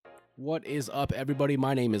What is up, everybody?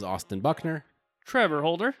 My name is Austin Buckner, Trevor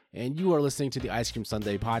Holder, and you are listening to the Ice Cream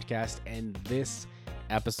Sunday podcast, and this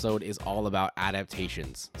episode is all about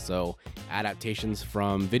adaptations. So, adaptations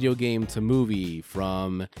from video game to movie,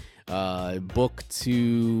 from book to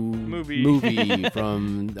movie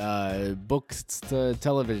from books to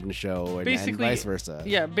television show, and vice versa.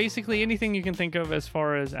 Yeah, basically anything you can think of as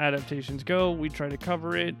far as adaptations go, we try to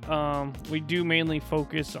cover it. We do mainly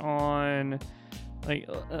focus on like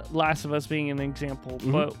Last of Us being an example,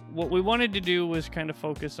 but what we wanted to do was kind of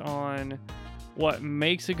focus on what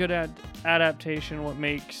makes a good adaptation, what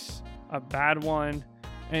makes a bad one,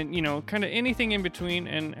 and kind of anything in between,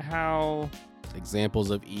 and how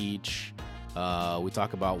examples of each. We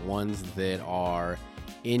talk about ones that are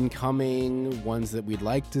incoming, ones that we'd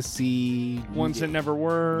like to see, ones that never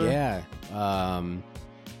were. Yeah.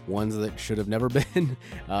 Ones that should have never been.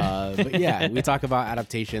 But yeah, we talk about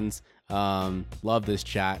adaptations. Love this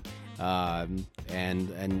chat. And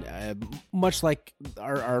much like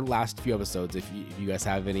our last few episodes, if you guys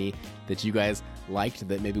have any that you guys liked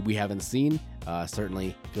that maybe we haven't seen,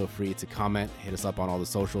 certainly feel free to comment, hit us up on all the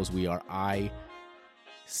socials. We are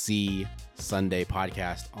IC Sunday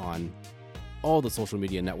Podcast on all the social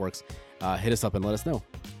media networks. Hit us up and let us know.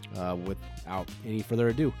 Without any further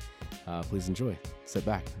ado, please enjoy, sit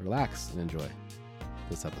back, relax, and enjoy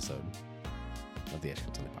this episode of the Ice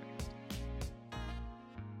Cream Sunday Podcast.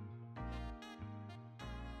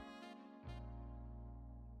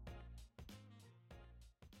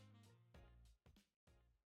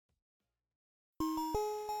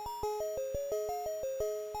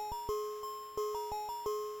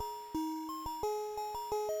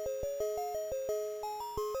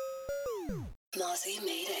 Mossy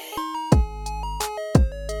made it.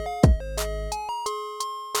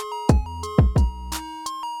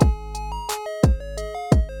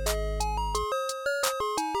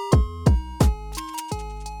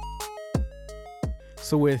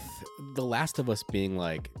 So with The Last of Us being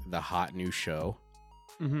like the hot new show,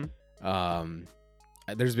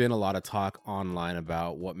 there's been a lot of talk online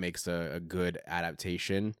about what makes a good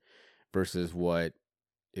adaptation versus what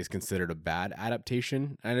is considered a bad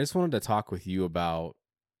adaptation. And I just wanted to talk with you about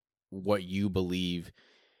what you believe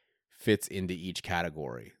fits into each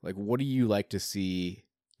category. Like, what do you like to see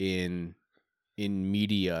in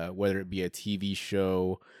media, whether it be a TV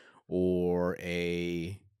show or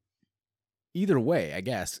either way, I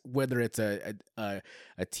guess, whether it's a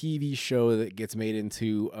TV show that gets made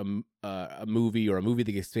into a movie, or a movie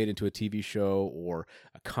that gets made into a TV show, or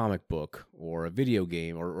a comic book, or a video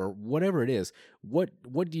game, or whatever it is. What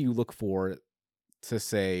do you look for to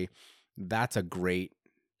say that's a great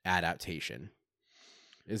adaptation?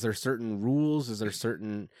 Is there certain rules? Is there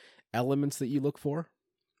certain elements that you look for?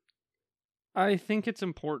 I think it's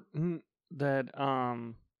important that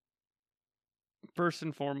first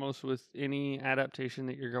and foremost, with any adaptation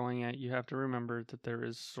that you're going at, you have to remember that there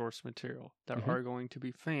is source material. There are going to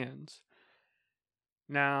be fans.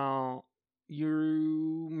 Now,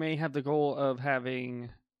 you may have the goal of having,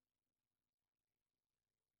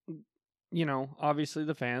 obviously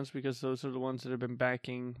the fans, because those are the ones that have been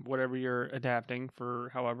backing whatever you're adapting for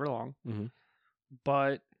however long.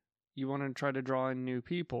 But you want to try to draw in new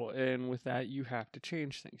people, and with that, you have to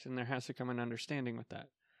change things, and there has to come an understanding with that.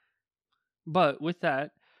 But with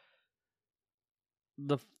that,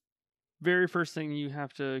 the very first thing you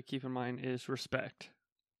have to keep in mind is respect.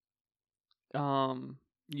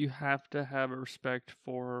 You have to have a respect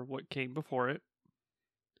for what came before it.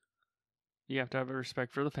 You have to have a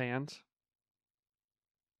respect for the fans.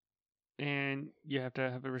 And you have to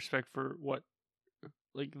have a respect for what,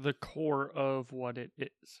 like, the core of what it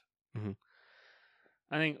is.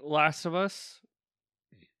 I think Last of Us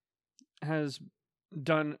has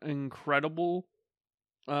done incredible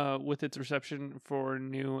with its reception for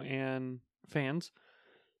new and fans,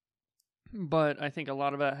 but I think a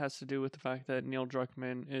lot of that has to do with the fact that Neil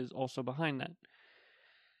Druckmann is also behind that.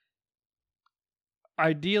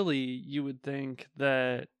 Ideally, you would think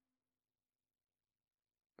that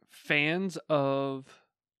fans of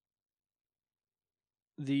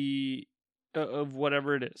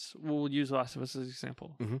whatever it is, we'll use Last of Us as an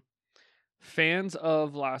example. Fans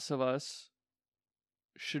of Last of Us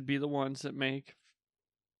should be the ones that make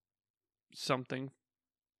something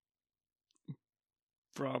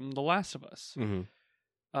from The Last of Us.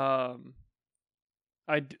 Like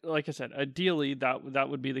I said, ideally that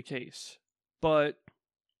would be the case, but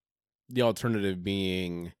the alternative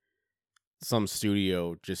being some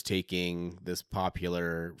studio just taking this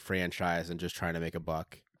popular franchise and just trying to make a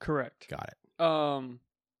buck. Correct. Got it.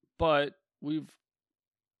 But we've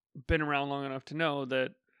been around long enough to know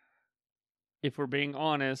that if we're being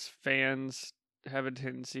honest, fans have a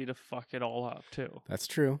tendency to fuck it all up too. That's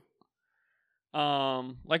true.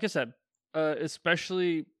 Like I said,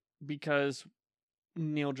 especially because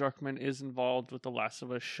Neil Druckmann is involved with the Last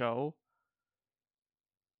of Us show.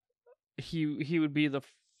 He would be the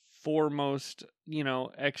foremost,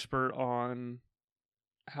 expert on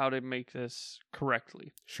how to make this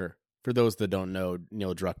correctly. Sure. For those that don't know,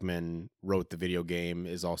 Neil Druckmann wrote the video game,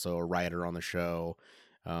 is also a writer on the show.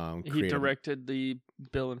 He directed the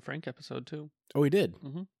Bill and Frank episode too. Oh, he did?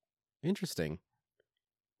 Mm-hmm. Interesting.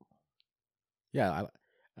 Yeah.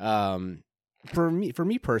 For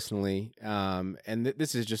me personally, and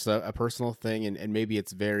this is just a personal thing, and maybe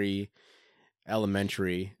it's very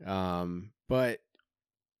elementary, but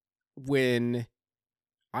when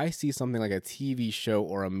I see something like a TV show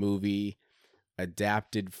or a movie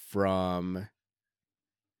adapted from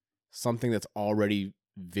something that's already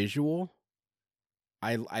visual,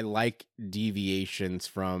 I like deviations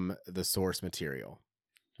from the source material.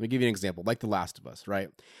 Let me give you an example, like The Last of Us, right?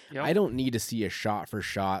 Yep. I don't need to see a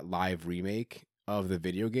shot-for-shot live remake of the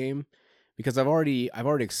video game because I've already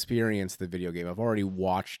experienced the video game. I've already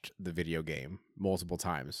watched the video game multiple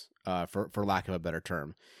times, for lack of a better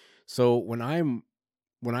term. So when I'm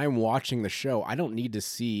watching the show, I don't need to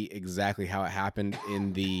see exactly how it happened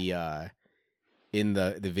in the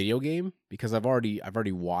video game because I've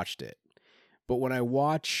already watched it. But when I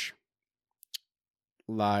watch,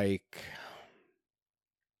 like,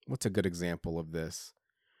 what's a good example of this?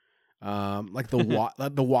 Like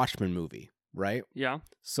the Watchmen movie, right? Yeah.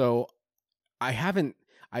 So I've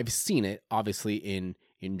seen it obviously in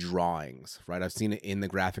drawings, right? I've seen it in the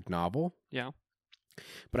graphic novel. Yeah.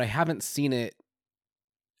 But I haven't seen it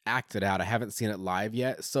acted out. I haven't seen it live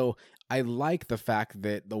yet. So I like the fact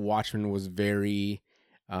that the Watchmen was very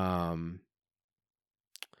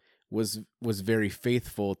was very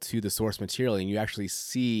faithful to the source material, and you actually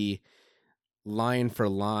see line for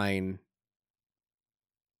line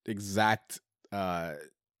exact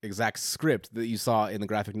script that you saw in the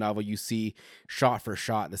graphic novel. You see shot for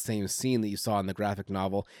shot the same scene that you saw in the graphic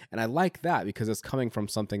novel, and I like that because it's coming from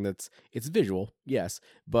something it's visual, yes,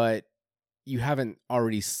 but you haven't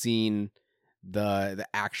already seen the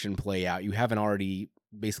action play out. You haven't already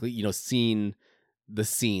basically seen the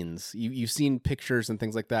scenes. You've seen pictures and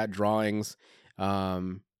things like that, drawings,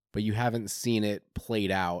 but you haven't seen it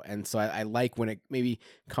played out. And so I like when it maybe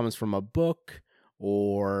comes from a book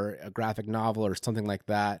or a graphic novel or something like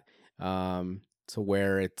that, to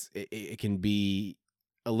where it can be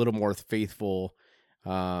a little more faithful,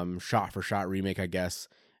 shot for shot remake, I guess,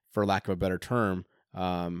 for lack of a better term,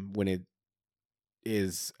 when it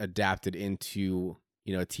is adapted into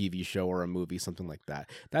a TV show or a movie, something like that.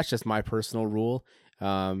 That's just my personal rule.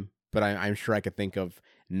 But I'm sure I could think of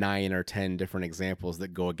 9 or 10 different examples that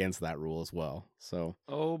go against that rule as well. So,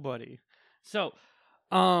 oh, buddy. So,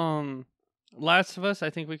 Last of Us, I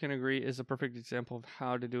think we can agree, is a perfect example of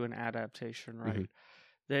how to do an adaptation, right? Mm-hmm.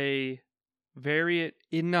 They vary it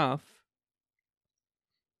enough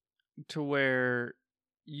to where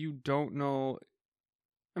you don't know.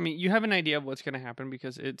 I mean, you have an idea of what's going to happen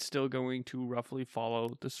because it's still going to roughly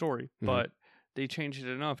follow the story, Mm-hmm. but they changed it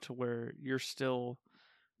enough to where you're still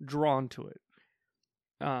drawn to it.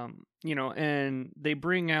 And they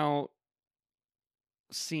bring out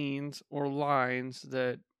scenes or lines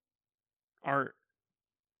that are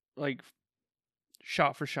like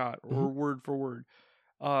shot for shot or word for word.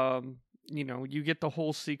 You get the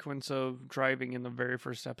whole sequence of driving in the very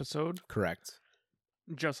first episode. Correct.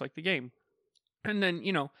 Just like the game. And then,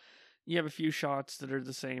 you have a few shots that are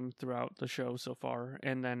the same throughout the show so far.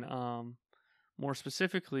 And then, more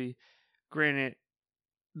specifically, granted,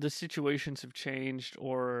 the situations have changed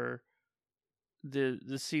or the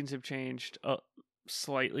scenes have changed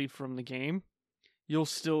slightly from the game. You'll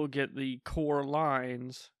still get the core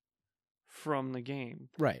lines from the game.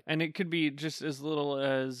 Right. And it could be just as little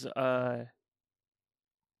as,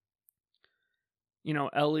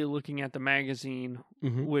 Ellie looking at the magazine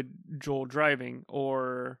with Joel driving,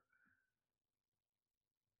 or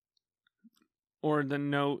the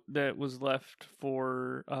note that was left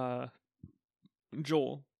for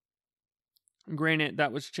Joel. Granted,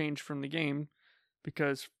 that was changed from the game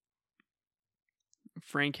because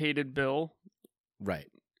Frank hated Bill.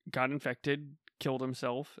 Right. Got infected, killed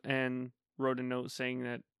himself, and wrote a note saying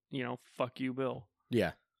that, fuck you, Bill.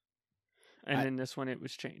 Yeah. And in this one, it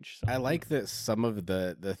was changed. So. I like that some of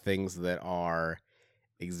the things that are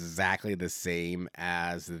exactly the same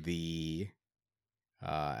as the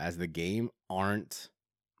game aren't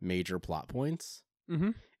major plot points. Mm-hmm.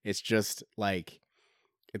 It's just like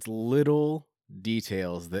it's little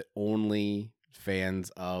details that only fans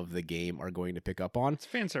of the game are going to pick up on. It's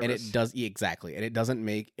fan service. And it does exactly. And it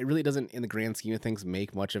really doesn't in the grand scheme of things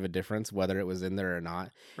make much of a difference whether it was in there or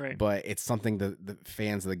not. Right. But it's something that the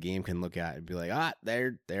fans of the game can look at and be like,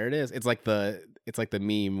 there it is. It's like the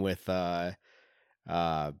meme with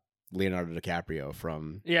Leonardo DiCaprio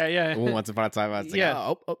from Once Upon a Time. I was like,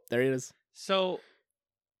 oh, there he is. So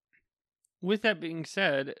with that being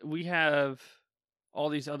said, we have all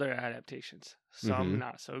these other adaptations. Some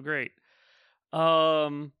not so great.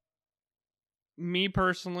 Me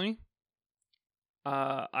personally,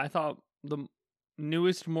 I thought the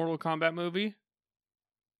newest Mortal Kombat movie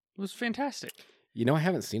was fantastic. You know, I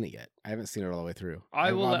haven't seen it yet. I haven't seen it all the way through.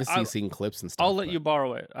 I've seen clips and stuff. I'll let you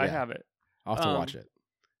borrow it. I have it. I'll have to watch it.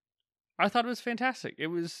 I thought it was fantastic. It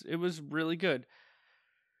was really good.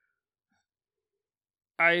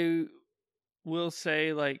 I will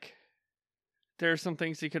say, like, there are some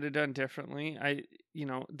things they could have done differently.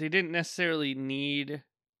 They didn't necessarily need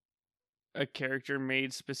a character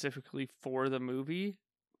made specifically for the movie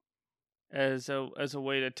as a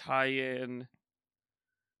way to tie in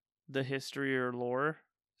the history or lore.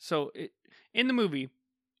 So in the movie,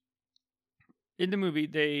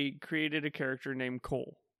 they created a character named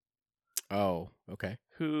Cole. Oh, okay.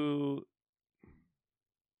 Who,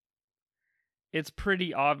 it's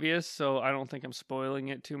pretty obvious, so I don't think I'm spoiling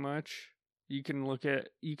it too much. You can look at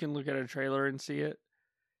a trailer and see it.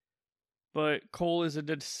 But Cole is a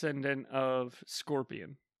descendant of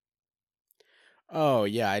Scorpion. Oh,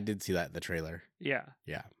 yeah, I did see that in the trailer. Yeah.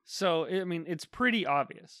 Yeah. So, I mean, it's pretty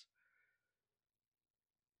obvious.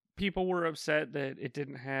 People were upset that it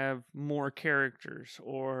didn't have more characters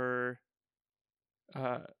or,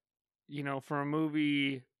 for a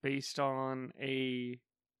movie based on a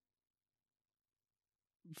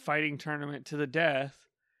fighting tournament to the death,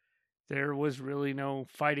 there was really no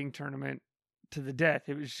fighting tournament to the death.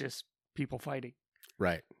 It was just people fighting.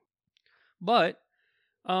 Right. But,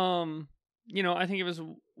 I think it was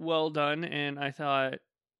well done, and I thought,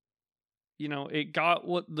 it got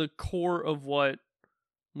what the core of what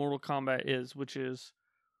Mortal Kombat is, which is,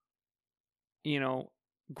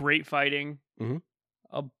 great fighting,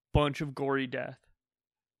 a bunch of gory death.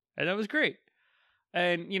 And that was great.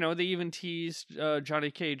 And, they even teased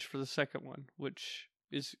Johnny Cage for the second one, which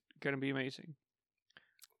is going to be amazing.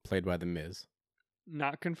 Played by The Miz.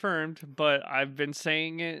 Not confirmed, but I've been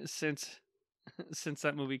saying it since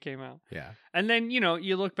that movie came out. Yeah. And then,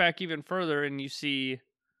 you look back even further and you see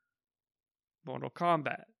Mortal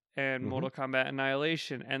Kombat and Mortal Kombat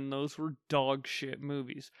Annihilation, and those were dog shit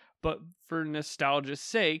movies. But for nostalgia's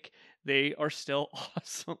sake, they are still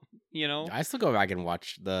awesome, I still go back and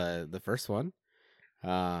watch the first one.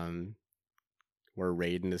 Where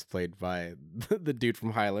Raiden is played by the dude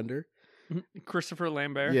from Highlander. Christopher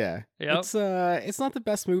Lambert. Yeah. Yep. It's not the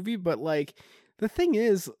best movie, but like the thing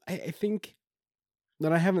is, I think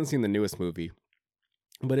that I haven't seen the newest movie,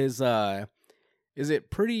 but is it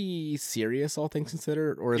pretty serious, all things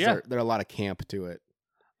considered, or is there a lot of camp to it?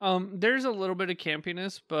 There's a little bit of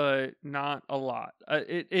campiness, but not a lot.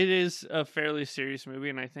 It is a fairly serious movie,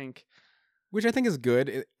 and I think, which I think is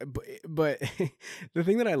good. But the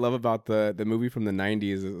thing that I love about the movie from the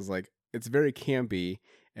 90s is like it's very campy.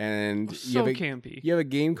 And campy. You have a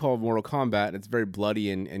game called Mortal Kombat, and it's very bloody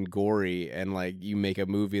and gory, and like you make a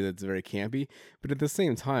movie that's very campy. But at the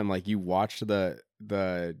same time, like you watch the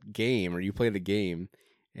game or you play the game,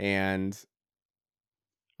 and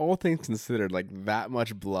all things considered, like that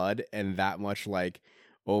much blood and that much like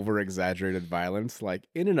over exaggerated violence, like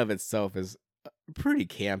in and of itself is pretty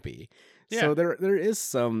campy. Yeah. So there is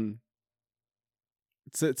some.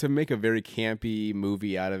 To make a very campy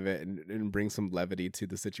movie out of it and bring some levity to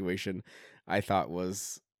the situation, I thought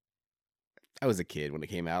I was a kid when it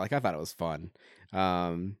came out. Like I thought it was fun.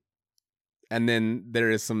 And then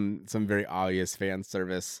there is some very obvious fan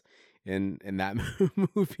service in that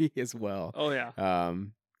movie as well. Oh yeah.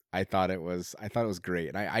 I thought it was great.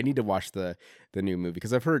 And I need to watch the new movie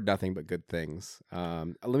because I've heard nothing but good things.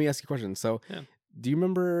 Let me ask you a question. So do you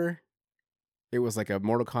remember it was like a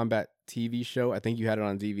Mortal Kombat TV show? I think you had it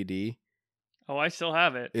on DVD. Oh, I still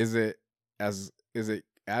have it. Is it as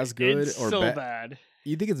good it's or so bad?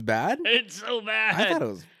 You think it's bad? It's so bad. I thought it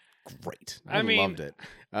was great. I loved it.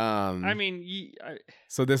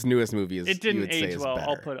 So this newest movie is. It didn't age well.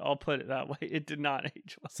 Better. I'll put it that way. It did not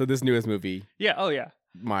age well. So this newest movie. Yeah. Oh yeah.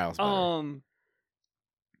 Miles better.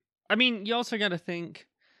 You also got to think.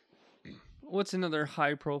 What's another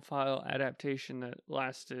high-profile adaptation that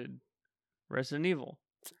lasted? Resident Evil.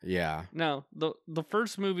 Yeah. Now, the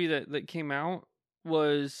first movie that came out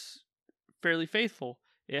was fairly faithful.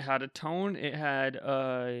 It had a tone. It had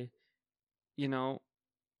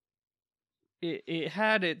it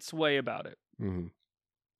had its way about it. Mm-hmm.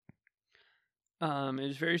 It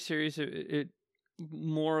was very serious. It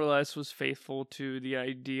more or less was faithful to the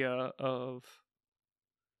idea of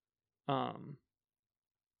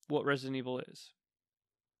what Resident Evil is.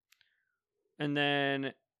 And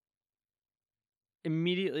then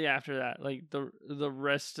immediately after that, like the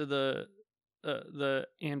rest of the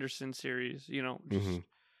Anderson series, you know, just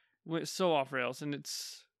went so off rails, and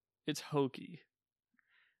it's hokey.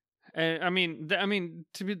 And I mean,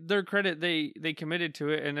 to be their credit, they committed to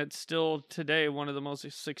it, and it's still today one of the most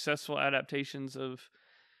successful adaptations of,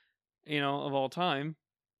 you know, of all time.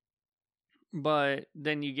 But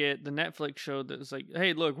then you get the Netflix show that's like,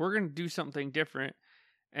 hey, look, we're gonna do something different,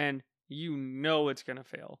 and you know it's gonna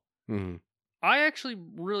fail. Mm-hmm. I actually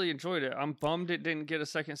really enjoyed it. I'm bummed it didn't get a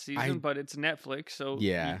second season, but it's Netflix, so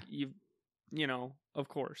yeah, you know, of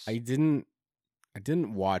course. I didn't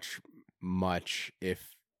watch much,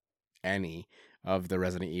 if any, of the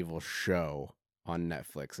Resident Evil show on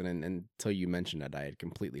Netflix, and until you mentioned it, I had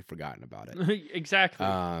completely forgotten about it. Exactly.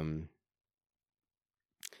 I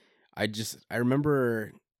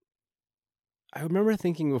remember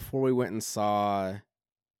thinking before we went and saw,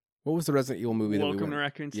 what was the Resident Evil movie Welcome that we went? to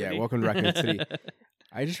Raccoon City. Yeah, Welcome to Raccoon City.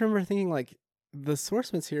 I just remember thinking, like, the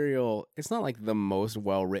source material, it's not like the most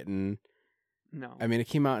well written. No. I mean, it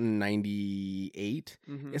came out in 98.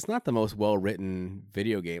 Mm-hmm. It's not the most well written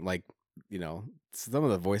video game. Like, you know, some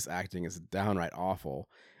of the voice acting is downright awful.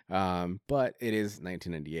 But it is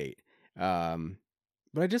 1998.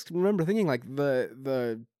 But I just remember thinking, like,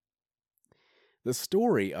 the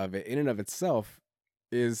story of it in and of itself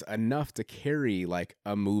is enough to carry, like,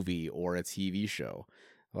 a movie or a TV show.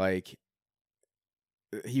 Like,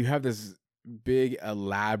 you have this big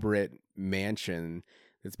elaborate mansion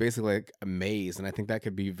that's basically like a maze, and I think that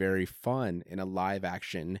could be very fun in a live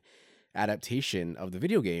action adaptation of the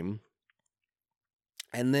video game.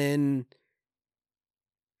 And then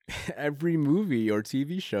every movie or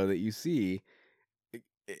TV show that you see,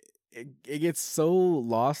 it gets so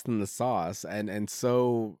lost in the sauce, and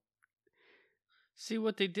so. See,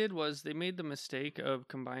 what they did was they made the mistake of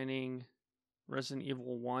combining Resident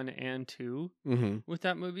Evil 1 and 2 with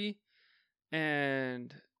that movie.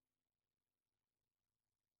 And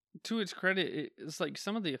to its credit, it's like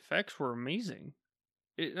some of the effects were amazing.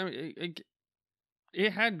 It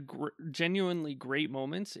had genuinely great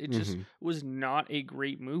moments. It just was not a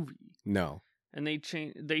great movie. No. And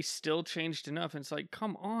they still changed enough. And it's like,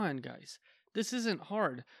 come on, guys. This isn't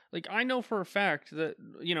hard. Like, I know for a fact that,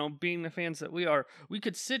 you know, being the fans that we are, we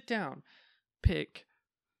could sit down, pick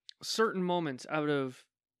certain moments out of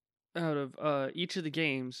each of the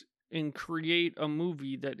games and create a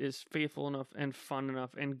movie that is faithful enough and fun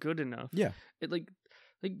enough and good enough. Yeah. It like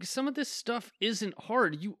some of this stuff isn't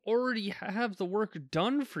hard. You already have the work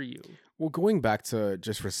done for you. Well, going back to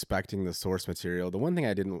just respecting the source material, the one thing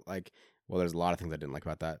I didn't like, well, there's a lot of things I didn't like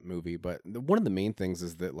about that movie, but one of the main things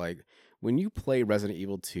is that, like, when you play Resident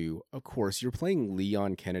Evil 2, of course, you're playing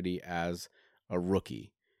Leon Kennedy as a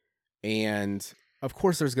rookie. And of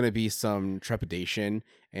course, there's going to be some trepidation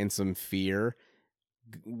and some fear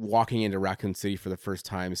walking into Raccoon City for the first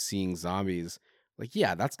time, seeing zombies. Like,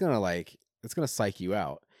 yeah, it's going to psych you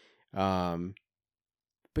out.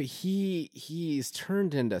 But he's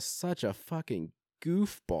turned into such a fucking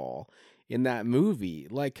goofball in that movie.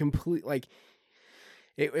 Like, complete, like,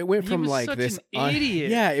 it went from, like, this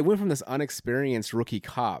idiot. It went from this unexperienced rookie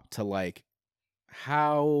cop to, like,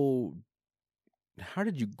 how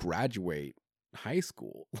did you graduate high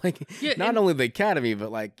school? Like, not only the academy,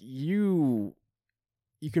 but, like, you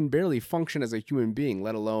can barely function as a human being,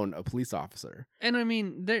 let alone a police officer. And I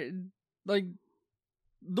mean, like,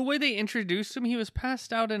 the way they introduced him, he was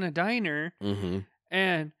passed out in a diner,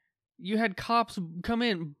 and you had cops come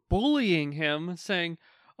in bullying him, saying,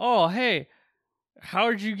 "Oh, hey,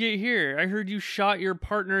 how did you get here? I heard you shot your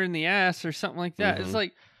partner in the ass," or something like that. It's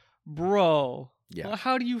like, bro, well,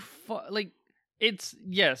 how do you like? It's,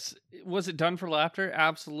 yes, was it done for laughter?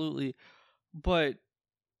 Absolutely, but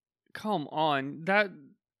come on, that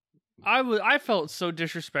I felt so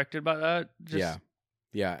disrespected by that.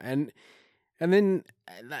 Yeah, and then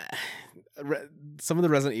some of the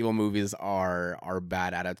Resident Evil movies are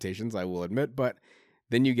bad adaptations, I will admit, but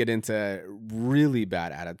then you get into really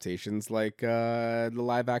bad adaptations, like the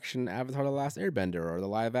live action Avatar: The Last Airbender, or the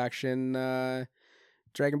live action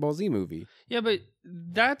Dragon Ball Z movie. Yeah, but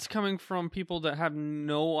that's coming from people that have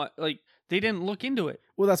no, like, they didn't look into it.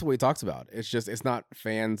 Well, that's what we talked about. It's just, it's not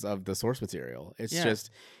fans of the source material. It's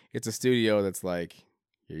just, it's a studio that's like,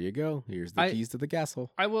 here you go. Here's the keys to the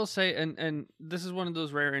castle. I will say, and this is one of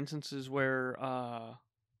those rare instances where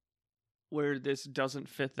where this doesn't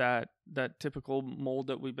fit that typical mold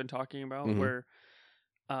that we've been talking about, Mhm. where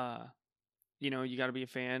you got to be a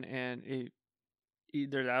fan, and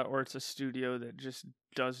either that or it's a studio that just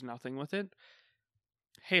does nothing with it.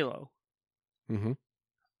 Halo. Mhm.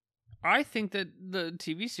 I think that the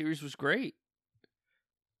TV series was great.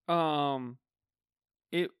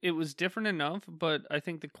 It was different enough, but I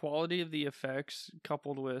think the quality of the effects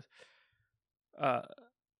coupled with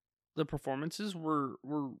the performances were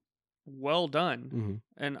well done, Mhm.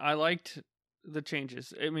 and I liked the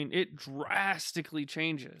changes. I mean, it drastically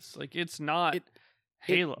changes. Like, it's not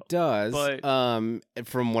Halo. It does. but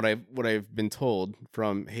From what I've been told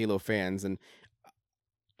from Halo fans, and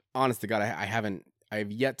honest to God,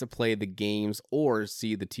 I've yet to play the games or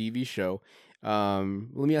see the TV show. Let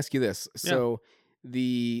me ask you this: so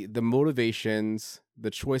the motivations,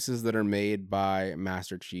 the choices that are made by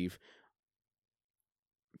Master Chief,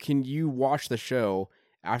 can you watch the show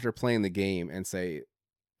after playing the game and say,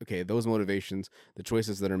 okay, those motivations, the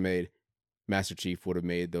choices that are made, Master Chief would have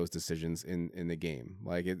made those decisions in the game?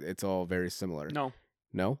 Like it's all very similar. no.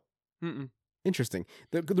 No? Mm-mm. Interesting.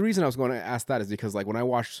 The reason I was going to ask that is because, like, when I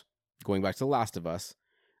watched, going back to The Last of Us,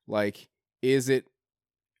 like,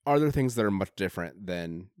 are there things that are much different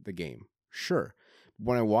than the game? Sure.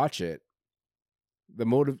 When I watch it,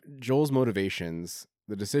 Joel's motivations,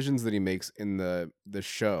 the decisions that he makes in the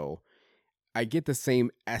show, I get the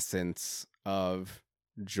same essence of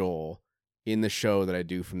Joel in the show that I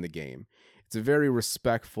do from the game. It's a very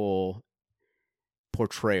respectful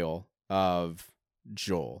portrayal of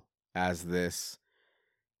Joel as this.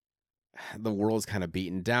 The world's kind of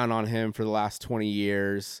beaten down on him for the last 20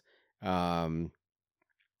 years. And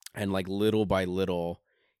like little by little,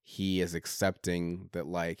 he is accepting that,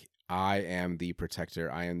 like, I am the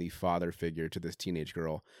protector. I am the father figure to this teenage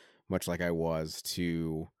girl, much like I was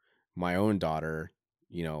to my own daughter,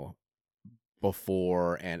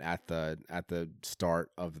 before and at the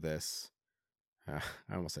start of this. I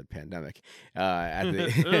almost said pandemic. At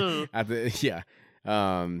the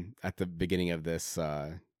at the beginning of this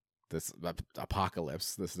this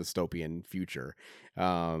apocalypse, this dystopian future.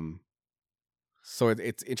 So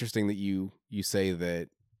it's interesting that you say that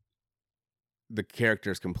the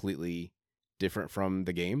character is completely different from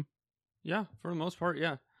the game. Yeah, for the most part,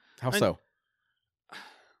 yeah. How And so?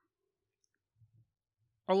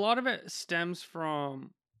 a lot of it stems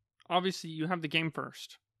from, obviously, you have the game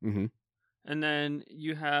first, Mm-hmm. and then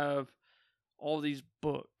you have all these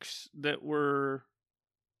books that were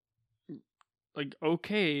like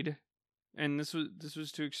okayed, and this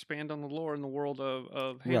was to expand on the lore in the world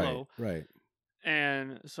of Halo. Right.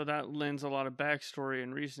 And so that lends a lot of backstory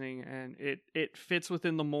and reasoning, and it fits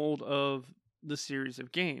within the mold of the series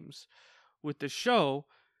of games. With the show,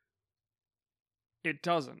 it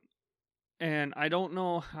doesn't. And I don't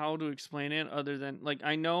know how to explain it other than, like,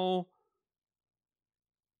 I know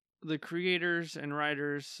the creators and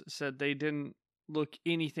writers said they didn't look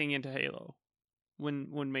anything into Halo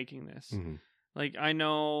when making this. Mm-hmm. Like, I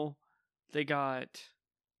know they got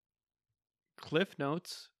cliff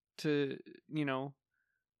notes to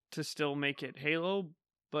to still make it Halo,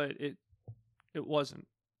 but it wasn't.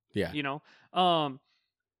 Yeah. But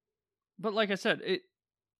like I said,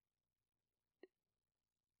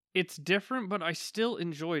 it's different, but I still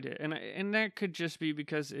enjoyed it, and that could just be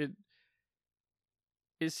because it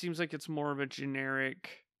seems like it's more of a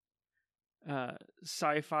generic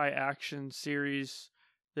sci-fi action series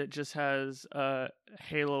that just has a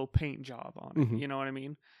Halo paint job on it. Mm-hmm. You know what I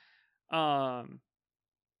mean?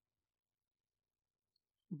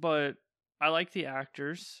 But I like the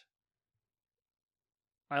actors.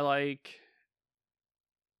 I like,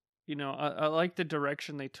 I like the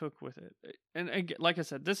direction they took with it. And like I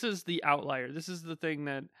said, this is the outlier. This is the thing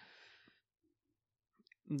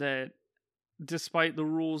that despite the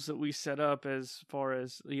rules that we set up as far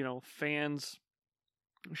as, fans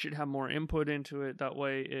should have more input into it. That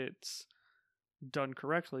way it's done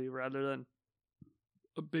correctly rather than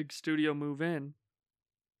a big studio move in.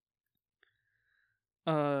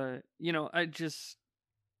 I just,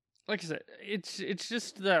 like I said, it's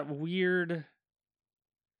just that weird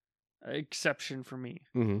exception for me.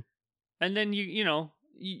 Mm-hmm. And then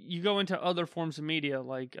you go into other forms of media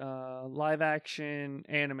like live action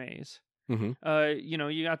animes. Mm-hmm.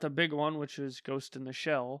 You got the big one, which is Ghost in the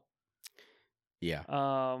Shell. Yeah.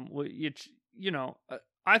 Which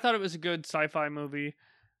I thought it was a good sci-fi movie.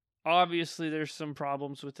 Obviously, there's some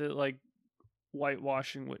problems with it, like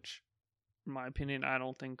whitewashing, which, in my opinion, I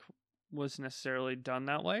don't think was necessarily done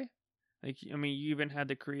that way. Like, I mean, you even had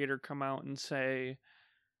the creator come out and say,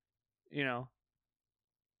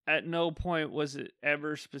 at no point was it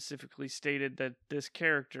ever specifically stated that this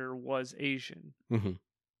character was Asian. Mm-hmm.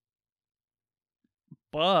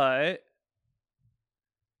 But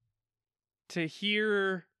to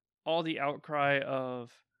hear all the outcry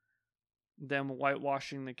of them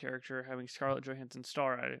whitewashing the character, having Scarlett Johansson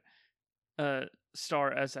star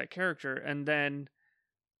as that character, and then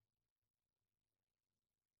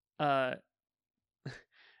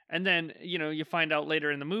you find out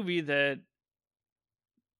later in the movie that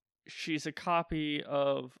she's a copy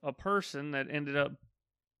of a person that ended up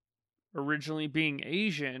originally being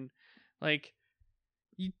Asian. Like,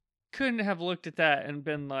 you couldn't have looked at that and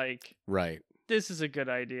been like, right, this is a good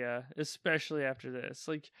idea, especially after this.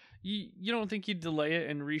 Like, you don't think you'd delay it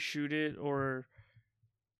and reshoot it or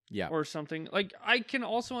something. Like, I can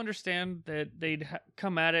also understand that they'd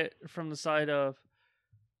come at it from the side of,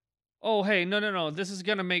 oh, hey, no, this is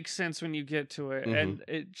gonna make sense when you get to it, and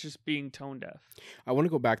it just being tone deaf. I want to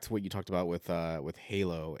go back to what you talked about with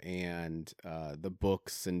Halo and the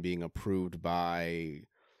books and being approved by,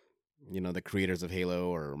 the creators of Halo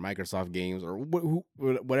or Microsoft Games or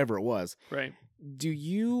whatever it was. Right. Do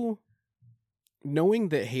you, knowing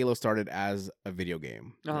that Halo started as a video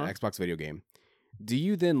game, an Xbox video game, do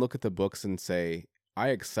you then look at the books and say, I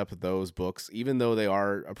accept those books, even though they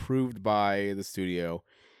are approved by the studio?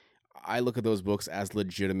 I look at those books as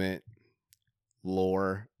legitimate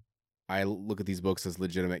lore. I look at these books as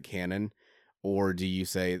legitimate canon. Or do you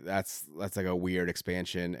say that's like a weird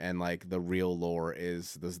expansion and like the real lore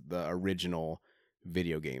is the original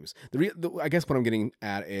video games? I guess what I'm getting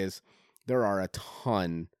at is there are a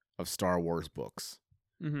ton of Star Wars books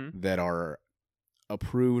that are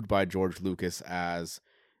approved by George Lucas as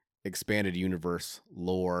expanded universe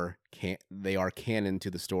lore. They are canon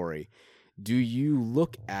to the story. Do you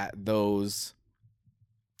look at those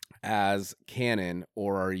as canon,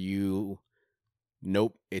 or are you,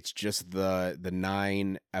 nope, it's just the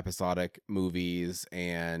 9 episodic movies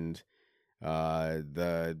and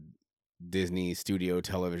the Disney studio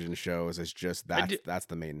television shows? It's just that's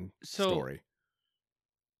the main story.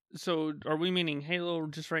 So are we meaning Halo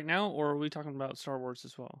just right now, or are we talking about Star Wars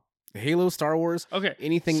as well? Halo, Star Wars, okay,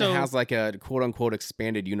 anything that has like a quote unquote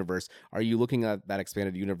expanded universe. Are you looking at that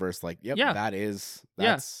expanded universe like, yep,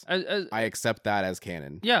 that's I accept that as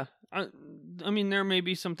canon? Yeah, I mean, there may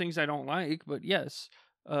be some things I don't like, but yes,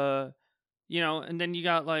 and then you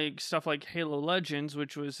got like stuff like Halo Legends,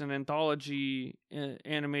 which was an anthology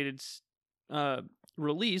animated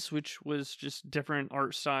release, which was just different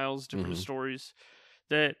art styles, different stories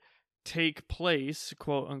that take place,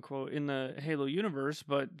 quote unquote, in the Halo universe,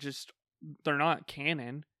 but just they're not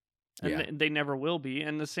canon, and they never will be.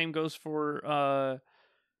 And the same goes for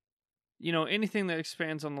anything that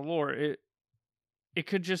expands on the lore. It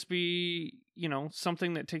could just be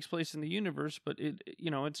something that takes place in the universe, but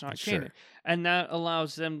it's not canon, and that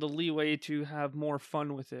allows them the leeway to have more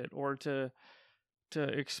fun with it, or to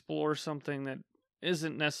explore something that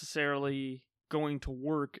isn't necessarily going to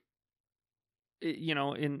work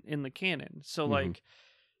in the canon. So like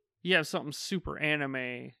you have something super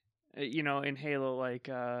anime in Halo, like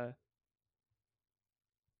I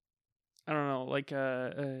don't know, like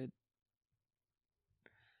a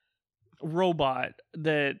robot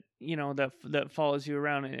that that follows you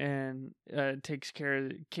around and takes care of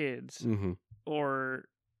the kids, or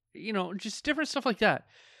just different stuff like that.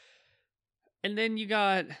 And then you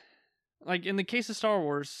got, like, in the case of Star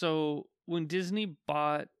Wars, so when Disney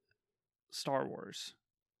bought Star Wars,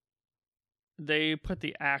 they put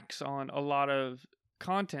the axe on a lot of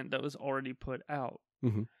content that was already put out.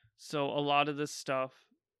 So a lot of this stuff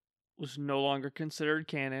was no longer considered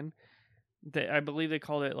canon. I believe they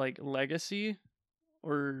called it like legacy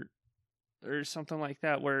or something like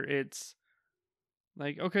that, where it's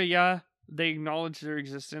like, okay, yeah, they acknowledge their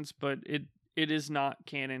existence, but it is not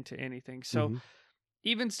canon to anything. So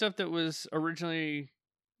even stuff that was originally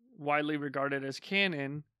widely regarded as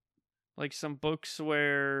canon, like some books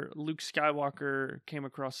where Luke Skywalker came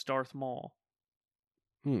across Darth Maul.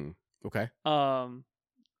 Okay.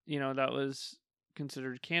 That was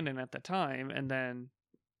considered canon at the time, and then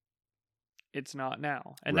it's not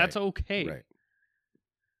now. And that's okay. Right.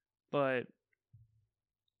 But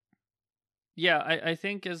yeah, I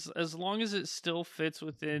think as long as it still fits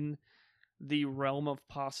within the realm of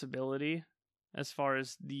possibility, as far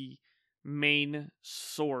as the main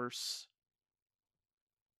source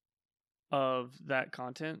of that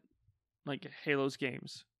content, like Halo's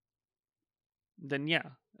games, then yeah,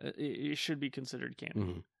 it should be considered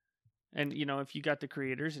canon. And if you got the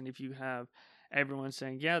creators, and if you have everyone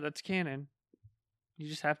saying, yeah, that's canon,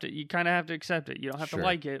 you kind of have to accept it. You don't have to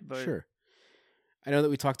like it, but sure. I know that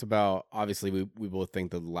we talked about, obviously we both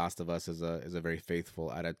think that The Last of Us is a very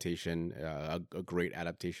faithful adaptation, a great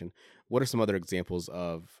adaptation. What are some other examples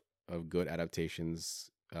of good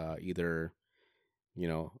adaptations, either,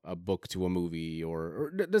 a book to a movie,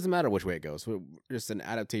 or it doesn't matter which way it goes. Just an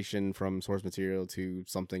adaptation from source material to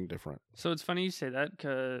something different. So it's funny you say that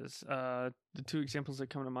because the two examples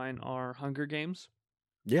that come to mind are Hunger Games.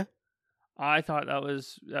 Yeah. I thought that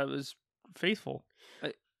was faithful.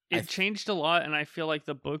 It changed a lot, and I feel like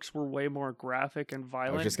the books were way more graphic and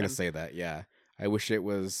violent. I was just gonna say that. Yeah, I wish it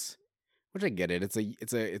was. Which I get it. It's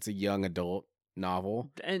a young adult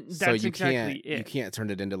novel, and that's so you exactly it. You can't turn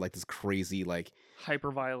it into like this crazy like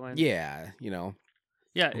hyper violent. Yeah,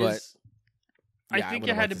 Yeah, but I think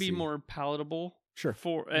it had to be more palatable. Sure.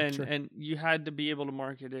 And you had to be able to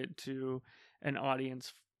market it to an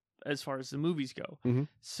audience as far as the movies go. Mm-hmm.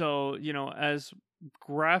 So, as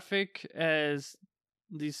graphic as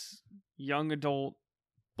these young adult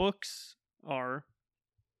books are,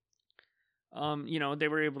 they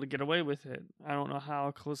were able to get away with it. I don't know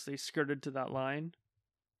how close they skirted to that line,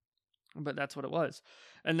 but that's what it was.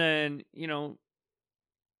 And then,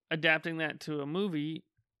 adapting that to a movie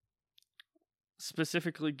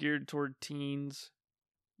specifically geared toward teens,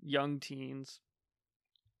 young teens,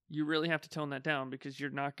 you really have to tone that down because you're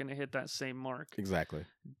not going to hit that same mark. Exactly.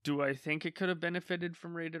 Do I think it could have benefited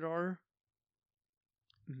from rated R?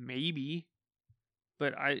 Maybe.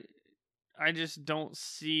 But I just don't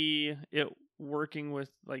see it working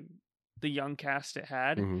with like the young cast it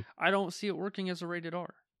had. Mm-hmm. I don't see it working as a rated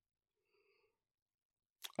R.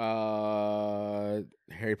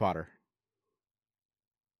 Harry Potter.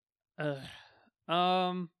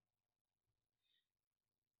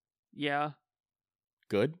 Yeah.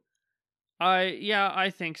 Good?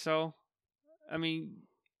 I think so. I mean,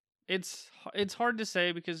 it's hard to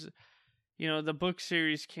say because the book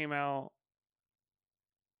series came out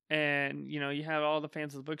and you have all the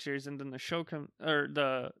fans of the book series and then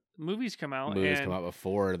the movies come out. Movies come out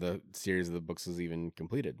before the series of the books is even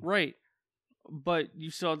completed. Right. But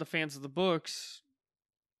you still have the fans of the books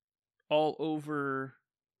all over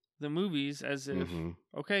the movies as if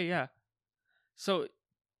okay, yeah. So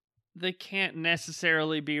they can't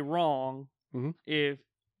necessarily be wrong if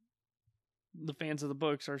the fans of the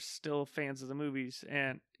books are still fans of the movies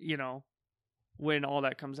and when all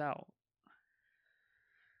that comes out.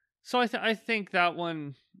 So I think that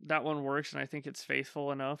one works, and I think it's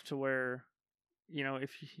faithful enough to where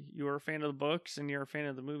if you're a fan of the books and you're a fan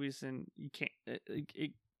of the movies, then you can't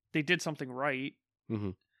they did something right.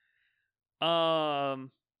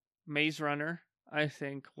 Maze Runner I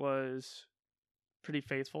think was pretty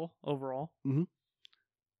faithful overall.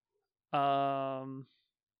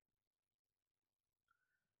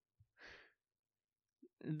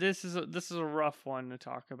 This is a rough one to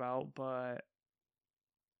talk about, but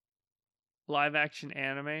live action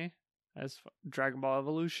anime as Dragon Ball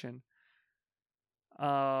Evolution.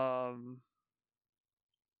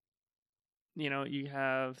 You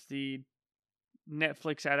have the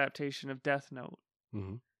Netflix adaptation of Death Note.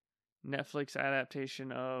 Netflix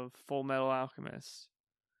adaptation of Full Metal Alchemist.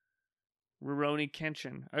 Rurouni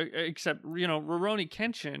Kenshin. Except, Rurouni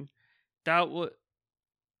Kenshin, that was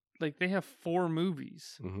like they have 4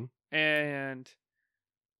 movies. And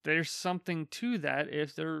there's something to that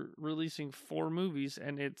if they're releasing 4 movies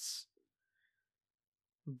and it's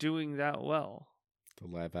doing that well. The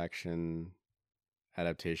live action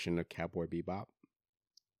adaptation of Cowboy Bebop.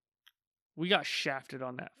 We got shafted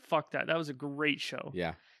on that. Fuck that. That was a great show.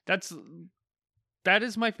 Yeah. That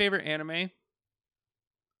is my favorite anime.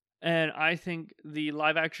 And I think the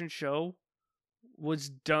live action show was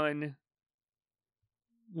done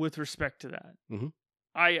with respect to that.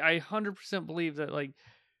 I 100% believe that like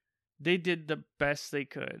they did the best they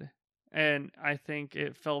could. And I think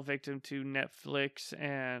it fell victim to Netflix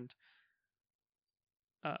and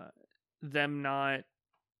them not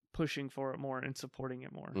pushing for it more and supporting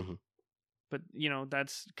it more. But,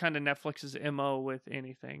 that's kind of Netflix's MO with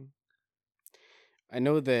anything. I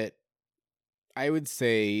know that I would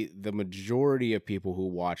say the majority of people who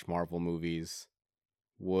watch Marvel movies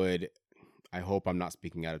would, I hope I'm not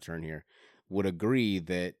speaking out of turn here, would agree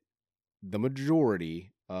that the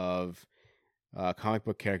majority of comic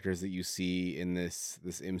book characters that you see in this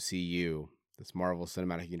MCU, this Marvel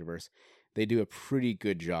Cinematic Universe, they do a pretty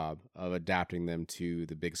good job of adapting them to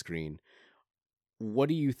the big screen. What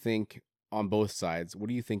do you think on both sides? What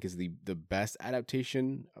do you think is the best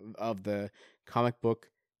adaptation of the comic book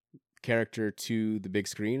character to the big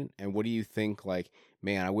screen? And what do you think, like,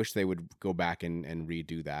 man, I wish they would go back and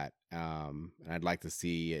redo that. And I'd like to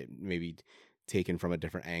see it maybe taken from a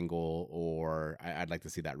different angle, or I'd like to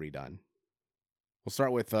see that redone. We'll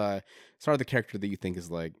start with the character that you think is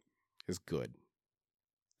good.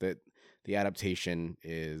 That the adaptation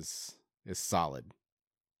is solid.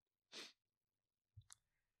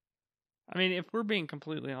 I mean, if we're being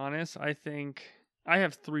completely honest, I think I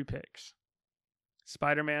have 3 picks.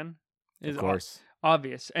 Spider-Man is Of course.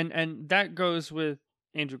 obvious, and that goes with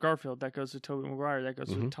Andrew Garfield, that goes with Tobey Maguire, that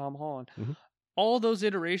goes with Tom Holland. All those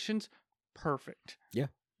iterations, perfect. Yeah.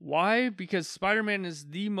 Why? Because Spider-Man is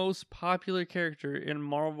the most popular character in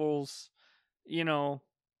Marvel's,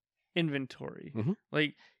 inventory.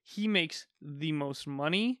 Like, he makes the most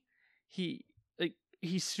money.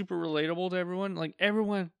 He's super relatable to everyone. Like,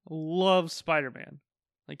 everyone loves Spider-Man.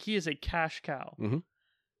 Like, he is a cash cow.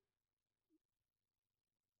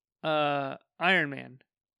 Iron Man.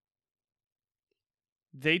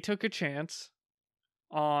 They took a chance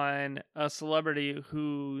on a celebrity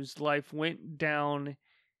whose life went down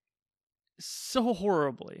so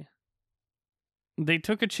horribly. They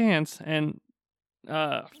took a chance, and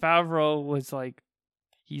Favreau was like,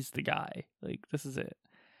 he's the guy. Like, this is it.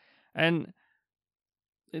 And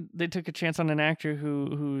they took a chance on an actor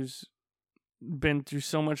who's been through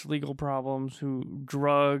so much legal problems, who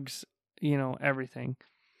drugs, everything.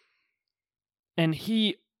 And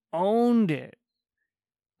he owned it.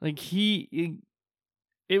 Like,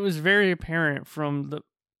 it was very apparent from the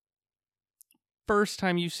first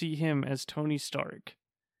time you see him as Tony Stark.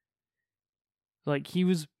 Like, he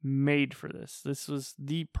was made for this. This was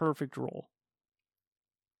the perfect role.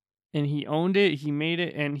 And he owned it, he made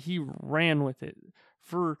it, and he ran with it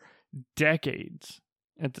for decades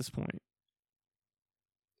at this point.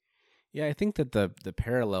 Yeah, I think that the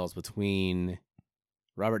parallels between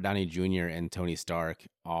Robert Downey Jr. and Tony Stark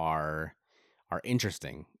are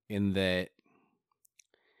interesting in that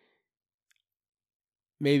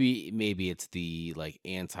maybe it's the like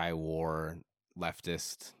anti-war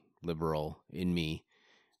leftist liberal in me,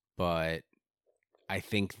 but I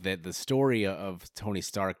think that the story of Tony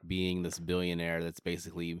Stark being this billionaire that's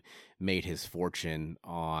basically made his fortune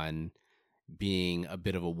on being a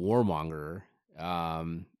bit of a warmonger,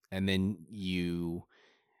 and then you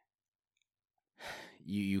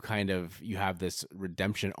have this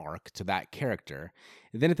redemption arc to that character.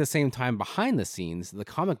 And then at the same time, behind the scenes, the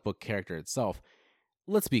comic book character itself,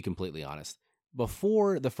 let's be completely honest,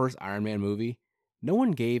 before the first Iron Man movie, no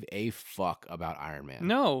one gave a fuck about Iron Man.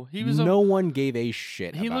 No, no one gave a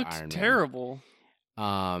shit about Iron Man. He looked terrible.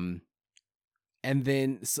 And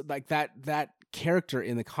then so like that character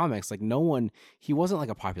in the comics, like he wasn't like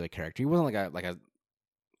a popular character. He wasn't like a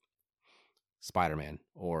Spider-Man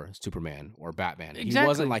or Superman or Batman.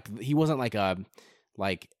 Exactly. He wasn't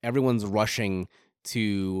like everyone's rushing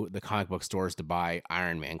to the comic book stores to buy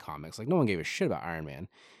Iron Man comics. Like, no one gave a shit about Iron Man.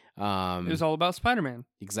 It was all about Spider-Man.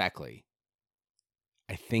 Exactly.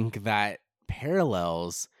 I think that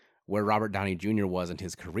parallels where Robert Downey Jr. was in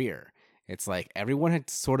his career. It's like everyone had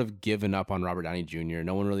sort of given up on Robert Downey Jr.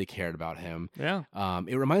 No one really cared about him. Yeah.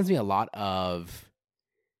 It reminds me a lot of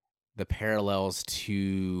the parallels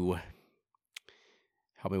to,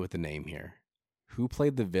 help me with the name here. Who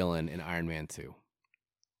played the villain in Iron Man 2?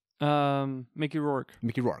 Mickey Rourke.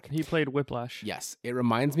 Mickey Rourke. He played Whiplash. Yes. It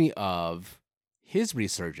reminds me of his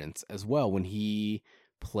resurgence as well when he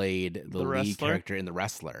played the lead character in The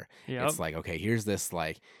Wrestler. Yep. It's like, okay, here's this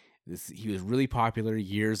he was really popular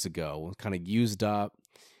years ago, kind of used up,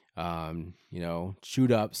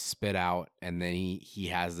 chewed up, spit out, and then he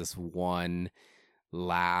has this one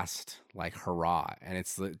last like hurrah, and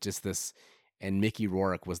it's just this. And Mickey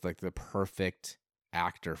Rourke was like the perfect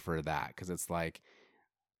actor for that, because it's like,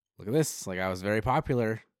 look at this, like I was very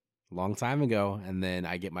popular a long time ago, and then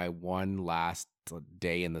I get my one last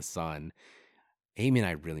day in the sun. Amy and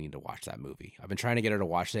I really need to watch that movie. I've been trying to get her to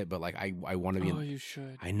watch it, but like I want to be. You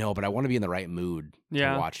should. I know, but I want to be in the right mood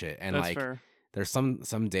to watch it. And that's like, fair. there's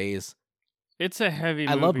some days. It's a heavy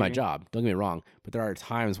movie. I love my job. Don't get me wrong, but there are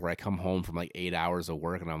times where I come home from like 8 hours of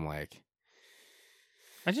work, and I'm like,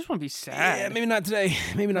 I just want to be sad. Yeah, maybe not today.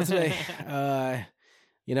 Maybe not today.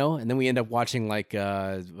 And then we end up watching like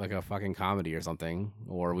a fucking comedy or something,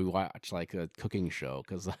 or we watch like a cooking show,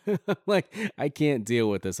 because like I can't deal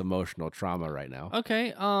with this emotional trauma right now.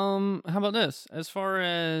 Okay. How about this? As far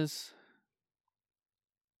as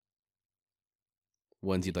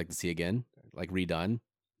ones you'd like to see again, like redone,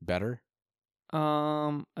 better.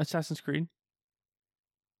 Assassin's Creed.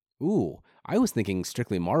 Ooh, I was thinking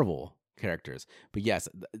strictly Marvel characters, but yes,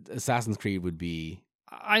 Assassin's Creed would be.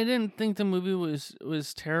 I didn't think the movie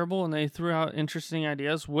was terrible, and they threw out interesting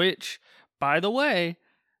ideas, which, by the way,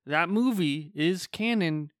 that movie is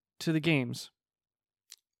canon to the games.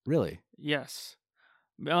 Really? Yes.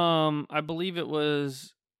 I believe it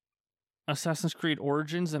was Assassin's Creed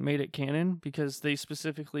Origins that made it canon, because they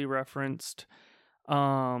specifically referenced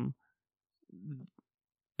an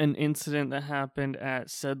incident that happened at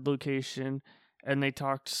said location, and they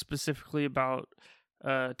talked specifically about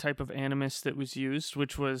a type of animus that was used,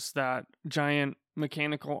 which was that giant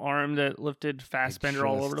mechanical arm that lifted Fassbender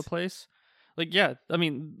all over the place. Like, yeah, I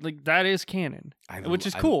mean, like, that is canon, which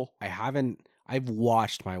is cool. I've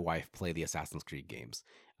watched my wife play the Assassin's Creed games.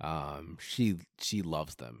 She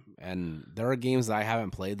loves them, and there are games that I haven't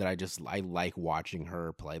played that I like watching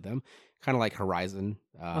her play them, kind of like Horizon,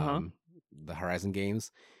 the Horizon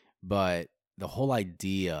games. But the whole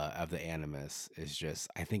idea of the animus is just,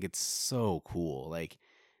 I think it's so cool. Like,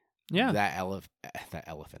 yeah, that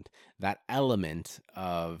element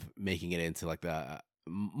of making it into like the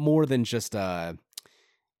more than just a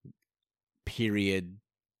period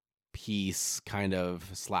piece kind of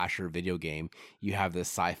slasher video game. You have this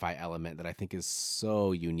sci-fi element that I think is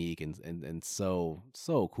so unique and so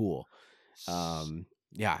cool.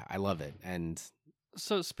 Yeah, I love it. And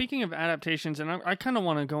so, speaking of adaptations, and I kind of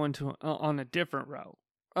want to go into on a different route.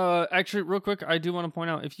 Actually, real quick, I do want to point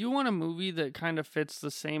out, if you want a movie that kind of fits the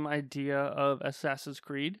same idea of Assassin's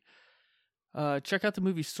Creed, check out the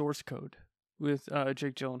movie Source Code with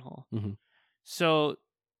Jake Gyllenhaal. Mm-hmm. So,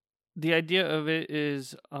 the idea of it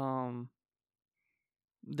is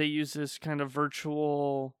they use this kind of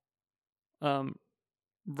virtual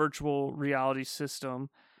reality system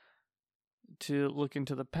to look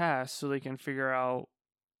into the past, so they can figure out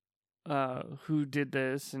who did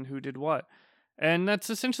this and who did what. And that's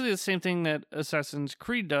essentially the same thing that Assassin's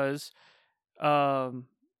Creed does,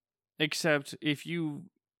 except if you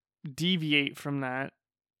deviate from that,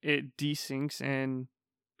 it desyncs and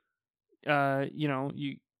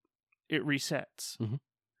it resets. Mm-hmm.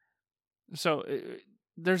 So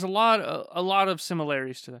there's a lot of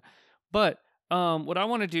similarities to that. But what I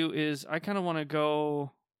want to do is I kind of want to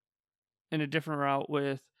go in a different route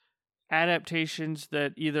with adaptations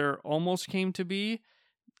that either almost came to be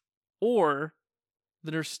or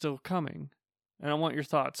that are still coming. And I want your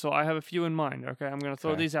thoughts. So I have a few in mind. Okay, I'm going to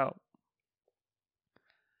throw these out.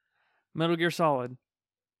 Metal Gear Solid.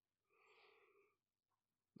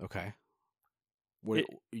 Okay. You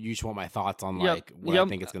just want my thoughts on I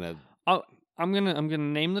think it's gonna. I'm gonna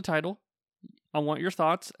name the title. I want your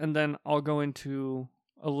thoughts, and then I'll go into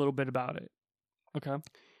a little bit about it. Okay.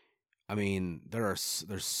 I mean, there's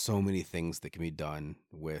so many things that can be done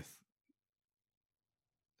with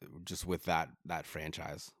that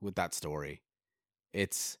franchise, with that story.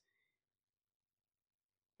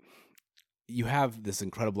 You have this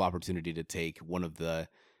incredible opportunity to take one of the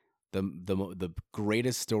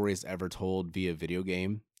greatest stories ever told via video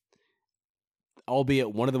game,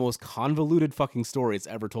 albeit one of the most convoluted fucking stories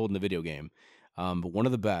ever told in a video game, but one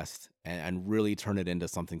of the best, and really turn it into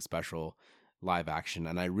something special live action.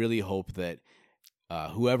 And I really hope that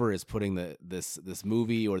whoever is putting this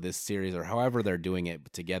movie or this series or however they're doing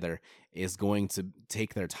it together is going to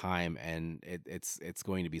take their time, and it's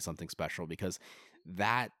going to be something special, because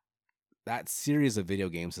that series of video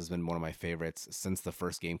games has been one of my favorites since the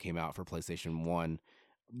first game came out for PlayStation 1.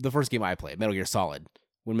 The first game I played, Metal Gear Solid.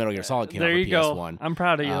 When Metal Gear Solid came out for PS1. I'm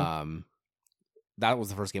proud of you. That was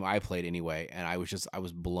the first game I played anyway, and I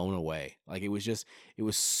was blown away. Like, it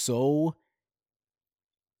was so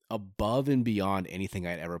above and beyond anything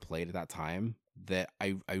I'd ever played at that time that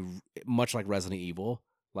I much like Resident Evil,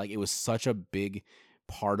 like, it was such a big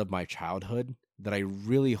part of my childhood that I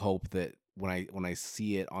really hope that when I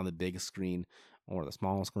see it on the big screen or the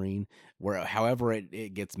small screen, however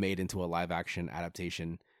it gets made into a live action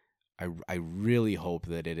adaptation, I really hope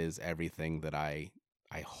that it is everything that I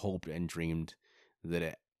hoped and dreamed that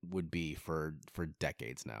it would be for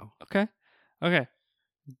decades now. Okay.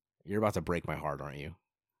 You're about to break my heart, aren't you?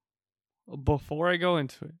 Before I go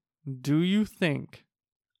into it, do you think,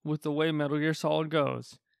 with the way Metal Gear Solid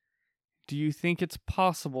goes, do you think it's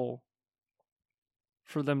possible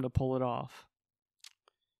for them to pull it off?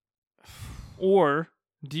 Or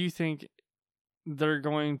do you think they're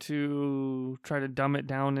going to try to dumb it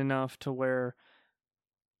down enough to where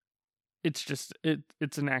it's just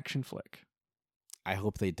it's an action flick? I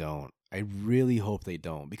hope they don't. I really hope they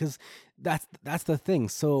don't, because that's the thing.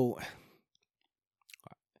 So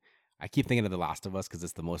I keep thinking of The Last of Us because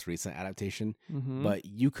it's the most recent adaptation, but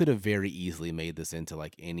you could have very easily made this into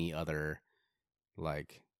like any other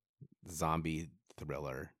like zombie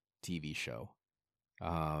thriller TV show.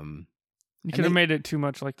 You could have made it too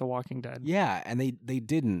much like The Walking Dead. Yeah, and they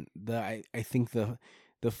didn't. I think the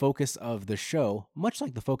focus of the show, much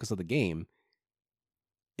like the focus of the game,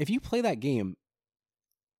 if you play that game,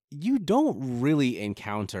 you don't really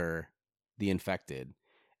encounter the infected.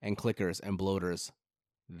 and clickers and bloaters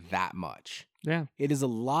that much. Yeah. It is a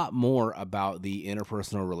lot more about the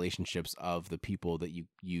interpersonal relationships of the people that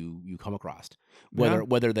you come across,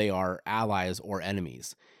 whether they are allies or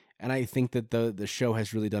enemies. And I think that the show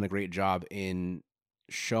has really done a great job in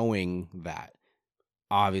showing that.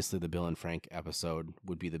 Obviously, the Bill and Frank episode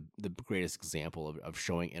would be the greatest example of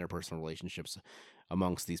showing interpersonal relationships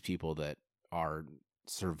amongst these people that are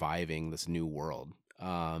surviving this new world.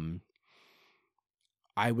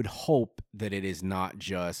 I would hope that it is not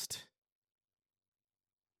just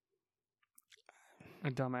A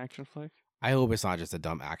dumb action flick. I hope it's not just a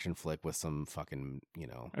dumb action flick with some fucking,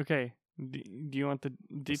 Okay. Do you want the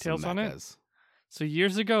details on it? mechas. So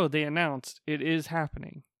years ago, they announced it is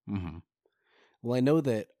happening. Mm-hmm. Well, I know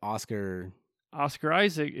that Oscar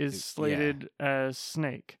Isaac is slated as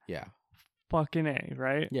Snake. Yeah. Fucking A,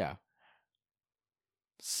 right? Yeah.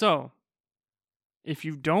 So, if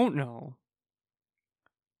you don't know,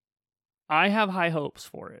 I have high hopes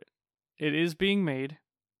for it. It is being made.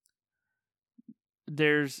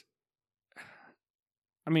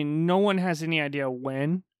 No one has any idea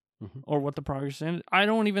when or what the progress is. I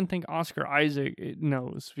don't even think Oscar Isaac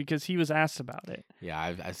knows because he was asked about it. Yeah,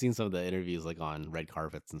 I've seen some of the interviews like on red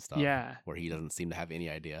carpets and stuff. Yeah. Where he doesn't seem to have any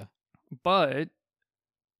idea. But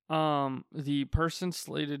the person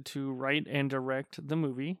slated to write and direct the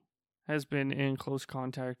movie has been in close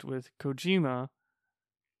contact with Kojima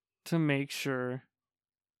to make sure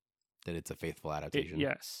that it's a faithful adaptation.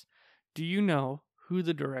 Yes. Do you know who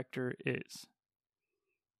the director is?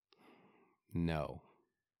 No.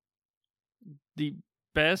 The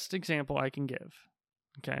best example I can give,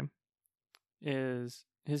 okay, is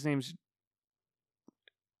his name's,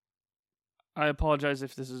 I apologize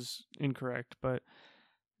if this is incorrect, but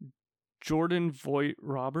Jordan Voight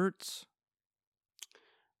Roberts.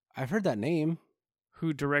 I've heard that name.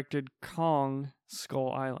 Who directed Kong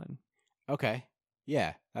Skull Island. Okay.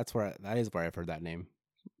 Yeah, that is where I've heard that name.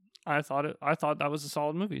 I thought that was a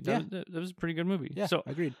solid movie. That was a pretty good movie. Yeah, so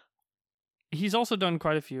agreed. He's also done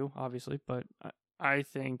quite a few, obviously, but I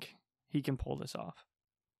think he can pull this off.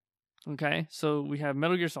 Okay, so we have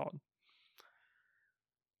Metal Gear Solid.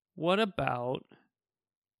 What about...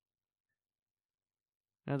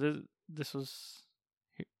 Now, this was...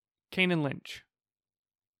 Kane and Lynch.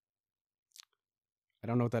 I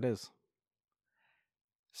don't know what that is.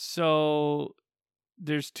 So,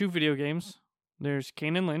 there's 2 video games. There's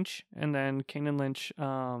Kane and Lynch, and then Kane and Lynch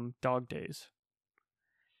Dog Days.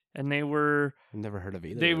 And they were... I've never heard of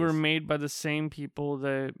either. They were made by the same people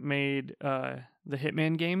that made the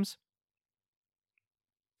Hitman games.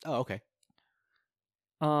 Oh, okay.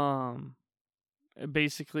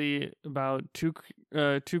 Basically about two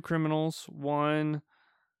criminals, one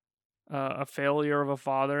a failure of a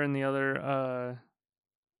father, and the other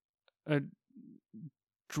a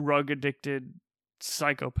drug addicted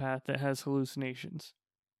psychopath that has hallucinations.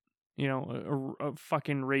 A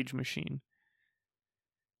fucking rage machine.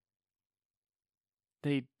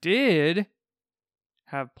 They did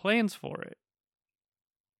have plans for it.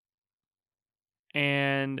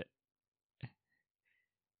 And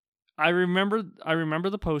I remember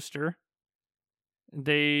the poster.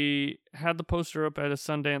 They had the poster up at a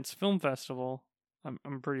Sundance Film Festival,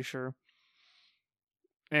 I'm pretty sure.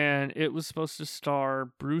 And it was supposed to star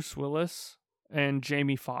Bruce Willis and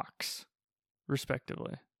Jamie Foxx,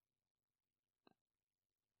 respectively.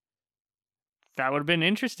 That would have been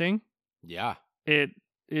interesting. Yeah. It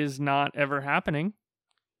is not ever happening.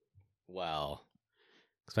 Well,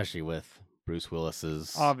 especially with Bruce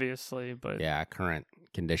Willis's obviously, but current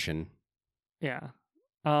condition. Yeah.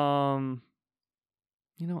 I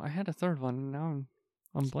had a third one and now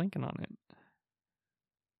I'm blanking on it.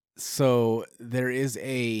 So there is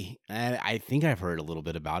I think I've heard a little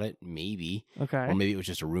bit about it, maybe. Okay. Or maybe it was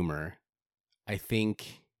just a rumor. I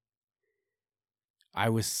think I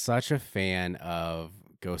was such a fan of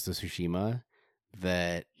Ghost of Tsushima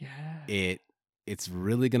that it's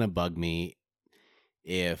really gonna bug me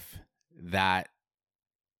if there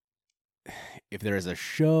is a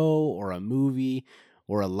show or a movie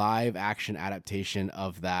or a live action adaptation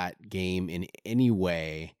of that game in any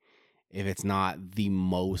way, if it's not the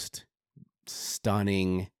most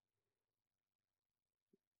stunning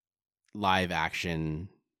live action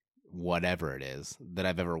whatever it is that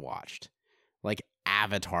I've ever watched. Like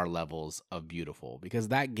Avatar levels of beautiful, because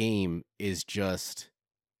that game is just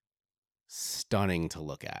stunning to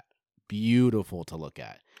look at, beautiful to look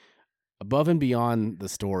at, above and beyond the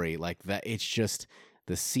story. Like that, it's just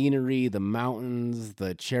the scenery, the mountains,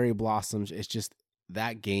 the cherry blossoms. It's just,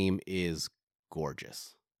 that game is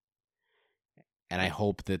gorgeous, and I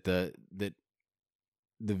hope that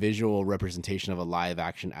the visual representation of a live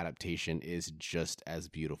action adaptation is just as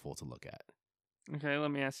beautiful to look at. Okay,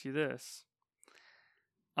 let me ask you this.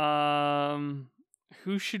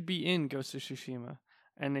 Who should be in Ghost of Tsushima?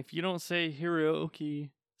 And if you don't say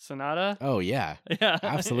Hiroki Sanada, Oh yeah, yeah,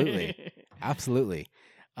 absolutely, absolutely.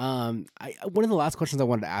 One of the last questions I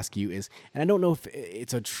wanted to ask you is, and I don't know if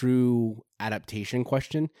it's a true adaptation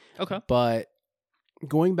question, Okay. but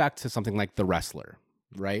going back to something like The Wrestler,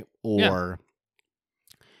 right? Or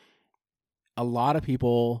a lot of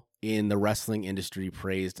people in the wrestling industry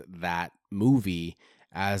praised that movie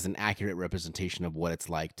as an accurate representation of what it's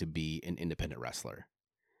like to be an independent wrestler.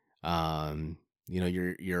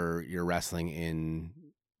 You're wrestling in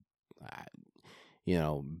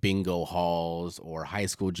bingo halls or high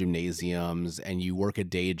school gymnasiums, and you work a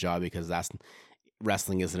day job because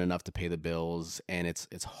wrestling isn't enough to pay the bills, and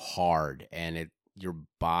it's hard, and your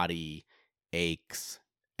body aches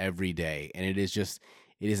every day, and it is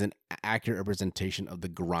an accurate representation of the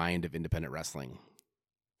grind of independent wrestling.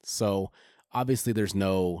 So obviously there's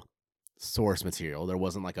no source material. There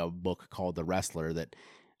wasn't like a book called The Wrestler that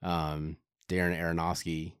Darren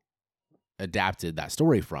Aronofsky adapted that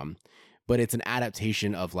story from, but it's an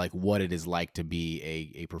adaptation of like what it is like to be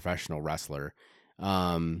a professional wrestler.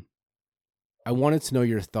 I wanted to know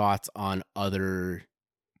your thoughts on other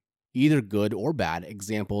either good or bad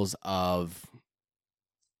examples of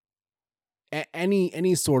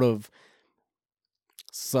any sort of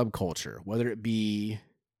subculture, whether it be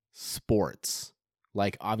sports.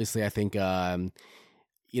 Like obviously I think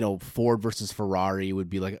Ford versus Ferrari would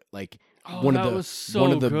be like one of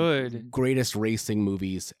the good. greatest racing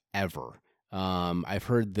movies ever. I've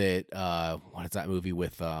heard that what is that movie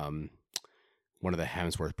with one of the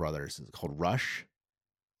Hemsworth brothers? It's called Rush.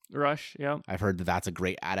 Rush, yeah. I've heard that that's a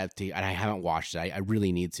great adaptation, and I haven't watched it. I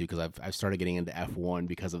really need to, because I've started getting into F1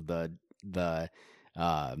 because of the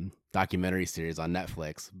documentary series on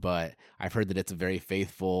Netflix. But I've heard that it's a very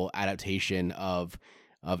faithful adaptation of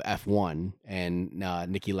F1 and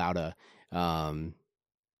Niki Lauda.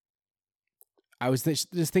 I was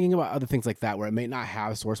just thinking about other things like that where it may not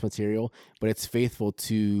have source material, but it's faithful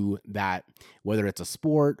to that, whether it's a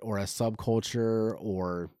sport or a subculture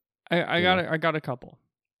or. I got a couple.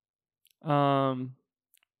 As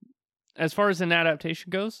far as an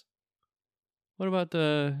adaptation goes, what about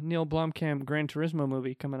the Neil Blomkamp Gran Turismo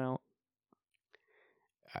movie coming out?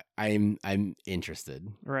 I'm interested.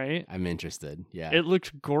 Right? I'm interested. Yeah. It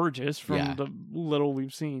looks gorgeous from the little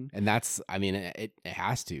we've seen. And that's, I mean, it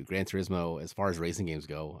has to. Gran Turismo, as far as racing games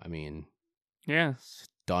go, I mean, yeah,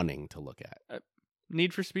 stunning to look at.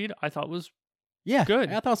 Need for Speed, I thought was good.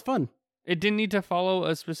 I thought it was fun. It didn't need to follow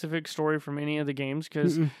a specific story from any of the games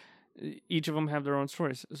because each of them have their own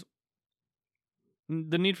stories.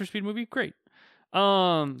 The Need for Speed movie, great.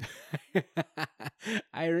 I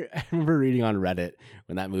remember reading on Reddit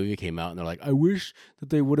when that movie came out, and they're like, I wish that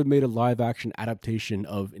they would have made a live action adaptation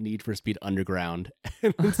of Need for Speed Underground.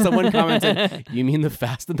 And then someone commented, you mean the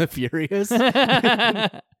Fast and the Furious?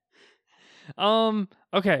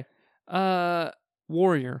 Okay.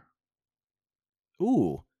 Warrior.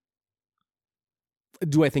 Ooh.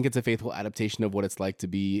 Do I think it's a faithful adaptation of what it's like to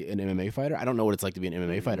be an MMA fighter? I don't know what it's like to be an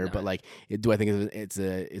MMA fighter, but like, do I think it's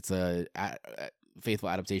a faithful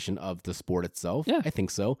adaptation of the sport itself? Yeah, I think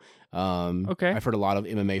so. Okay. I've heard a lot of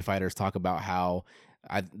MMA fighters talk about how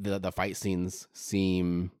the fight scenes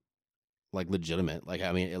seem like legitimate. Like,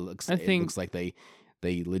 I mean, it looks like they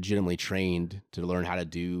legitimately trained to learn how to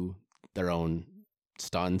do their own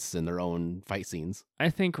stunts and their own fight scenes. I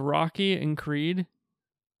think Rocky and Creed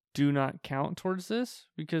do not count towards this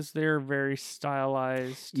because they're very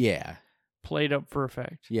stylized. Yeah. Played up for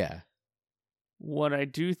effect. Yeah. What I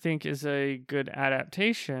do think is a good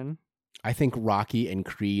adaptation. I think Rocky and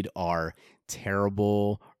Creed are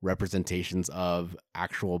terrible representations of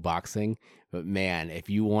actual boxing. But man, if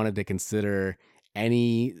you wanted to consider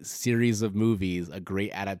any series of movies a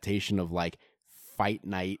great adaptation of like Fight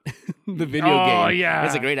Night, the video game, yeah,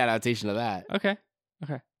 it's a great adaptation of that. Okay.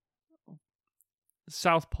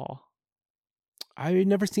 Southpaw. I've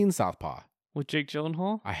never seen Southpaw. With Jake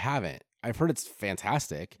Gyllenhaal? I haven't. I've heard it's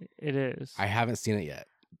fantastic. It is. I haven't seen it yet.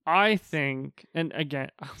 I think, and again,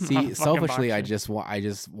 see, selfishly, I just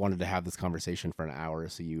wanted to have this conversation for an hour,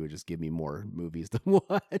 so you would just give me more movies to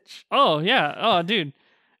watch. Oh yeah, oh dude,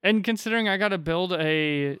 and considering I got to build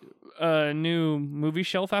a new movie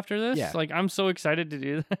shelf after this, like I'm so excited to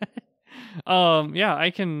do that. Yeah,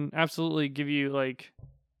 I can absolutely give you like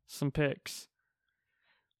some picks.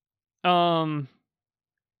 Okay.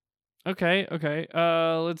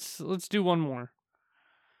 Let's do one more.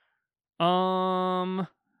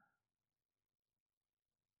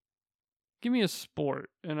 Give me a sport,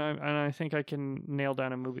 and I think I can nail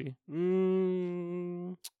down a movie.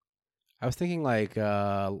 I was thinking like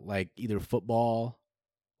either football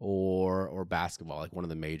or basketball, like one of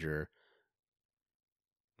the major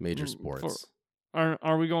sports.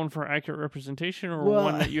 Are we going for accurate representation or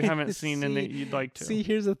one that you haven't seen and that you'd like to? See,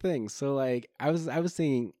 here's the thing. So like I was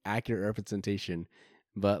saying accurate representation,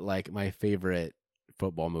 but like my favorite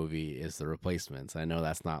football movie is The Replacements. I know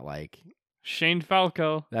that's not like Shane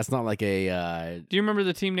Falco. That's not like a Do you remember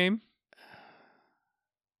the team name?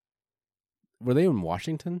 Were they in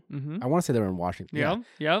Washington? Mm-hmm. I want to say they were in Washington.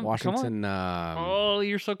 Yeah. Washington. Oh,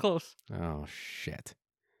 you're so close. Oh shit.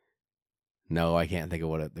 No, I can't think of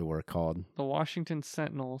what they were called. The Washington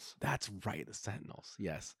Sentinels. That's right, the Sentinels.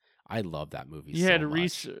 Yes, I love that movie. You had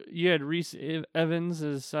Reese Evans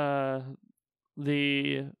as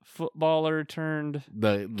the footballer turned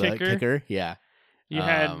the kicker. Yeah. You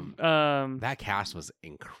had that cast was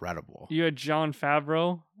incredible. You had Jon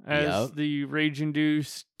Favreau as the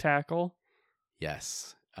rage-induced tackle.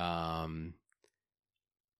 Yes.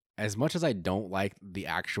 As much as I don't like the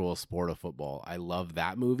actual sport of football, I love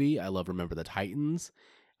that movie. I love Remember the Titans.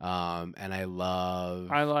 And I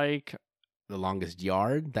like The Longest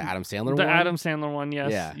Yard, the Adam Sandler one. The Adam Sandler one,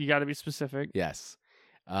 yes. Yeah. You got to be specific. Yes.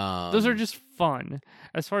 Those are just fun.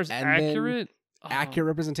 As far as accurate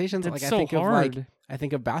representations, like I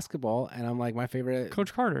think of basketball, and I'm like, my favorite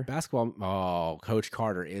Coach Carter basketball. Oh, Coach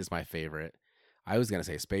Carter is my favorite. I was gonna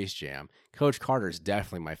say Space Jam. Coach Carter is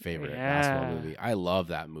definitely my favorite basketball movie. I love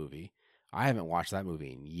that movie. I haven't watched that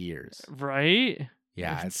movie in years. Right?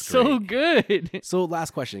 Yeah, it's so good. So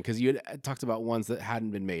last question, because you had talked about ones that hadn't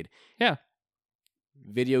been made. Yeah.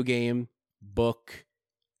 Video game, book,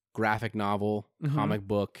 graphic novel, comic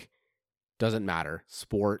book. Doesn't matter.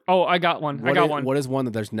 Sport. Oh, I got one. What is one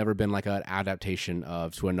that there's never been like an adaptation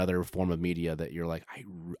of to another form of media that you're like,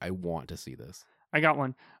 I want to see this? I got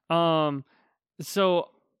one. So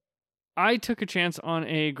I took a chance on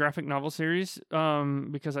a graphic novel series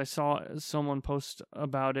because I saw someone post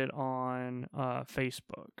about it on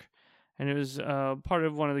Facebook. And it was part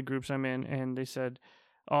of one of the groups I'm in, and they said,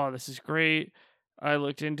 oh, this is great. I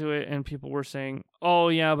looked into it, and people were saying, oh,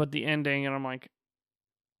 yeah, but the ending. And I'm like,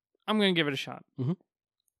 I'm going to give it a shot. Mm-hmm.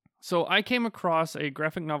 So I came across a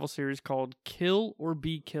graphic novel series called Kill or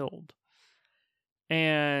Be Killed.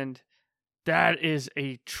 And that is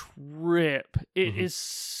a trip. It is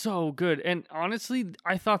so good. And honestly,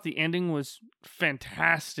 I thought the ending was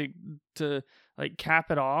fantastic to like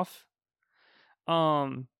cap it off.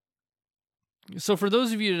 So for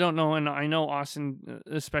those of you who don't know, and I know Austin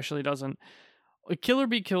especially doesn't, Kill or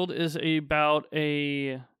Be Killed is about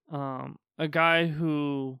a guy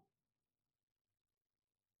who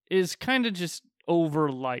is kind of just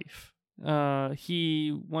over life.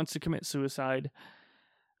 He wants to commit suicide.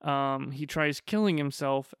 He tries killing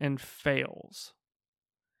himself and fails.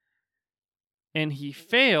 And he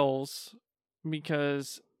fails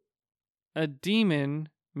because a demon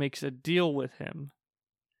makes a deal with him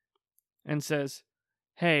and says,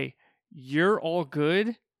 hey, you're all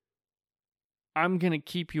good. I'm going to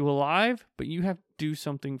keep you alive, but you have to do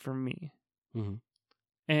something for me.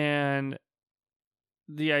 Mm-hmm. And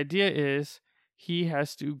the idea is he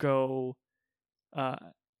has to go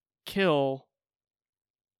kill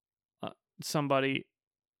somebody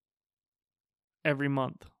every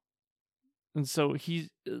month. And so he's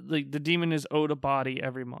like, the demon is owed a body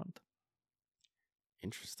every month.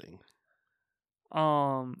 Interesting.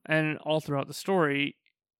 And all throughout the story,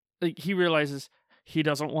 like he realizes he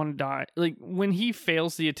doesn't want to die. Like when he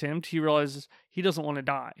fails the attempt, he realizes he doesn't want to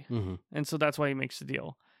die. Mm-hmm. And so that's why he makes the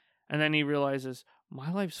deal. And then he realizes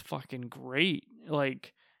my life's fucking great.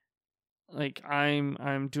 Like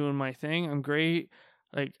I'm doing my thing. I'm great.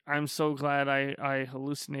 Like I'm so glad I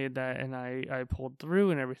hallucinated that and I pulled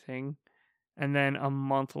through and everything. And then a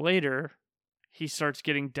month later, he starts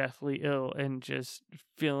getting deathly ill and just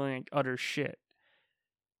feeling like utter shit.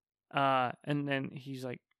 And then he's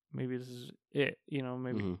like, maybe this is it, maybe.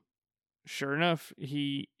 Mm-hmm. Sure enough,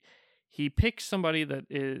 he picks somebody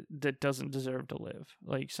that doesn't deserve to live,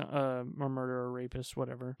 like a murderer, a rapist,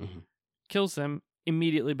 whatever. Mm-hmm. Kills them,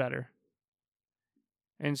 immediately better.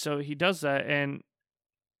 And so he does that, and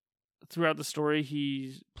throughout the story,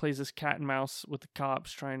 he plays this cat and mouse with the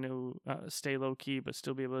cops, trying to stay low key but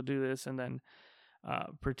still be able to do this, and then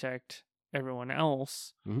protect everyone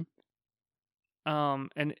else. Mm-hmm.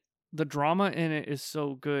 And the drama in it is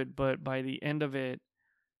so good, but by the end of it,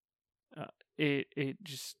 it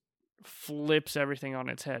just flips everything on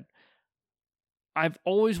its head. I've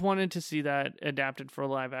always wanted to see that adapted for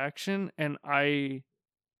live action, and I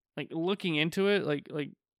like looking into it,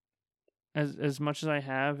 like as much as I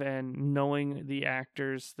have, and knowing the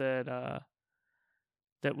actors that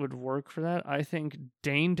would work for that, I think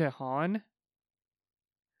Dane DeHaan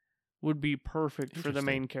would be perfect for the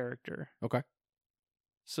main character. Okay.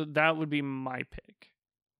 So that would be my pick.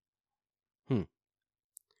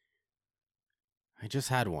 I just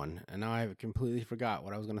had one, and now I completely forgot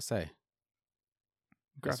what I was going to say.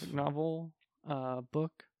 Graphic novel,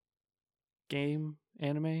 book, game,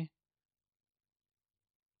 anime.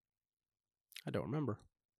 I don't remember.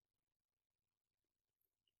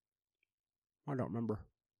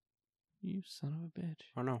 You son of a bitch.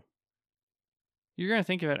 I know. You're going to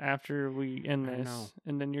think of it after we end I this, know.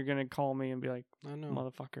 and then you're going to call me and be like, I know.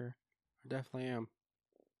 motherfucker. I definitely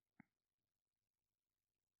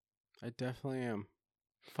am.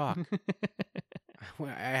 Fuck. I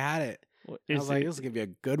had it. I was like, this is going to be a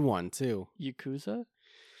good one, too. Yakuza?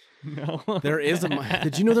 No. There is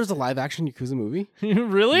Did you know there's a live action Yakuza movie?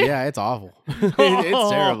 Really? Yeah, it's awful. It's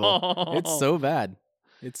terrible. It's so bad.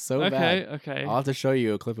 It's so bad. Okay. I'll have to show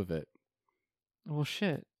you a clip of it. Well,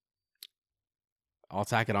 shit. I'll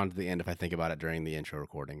tack it on to the end if I think about it during the intro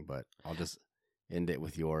recording, but I'll just end it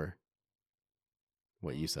with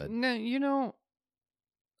what you said. No,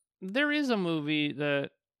 there is a movie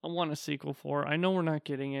that I want a sequel for. I know we're not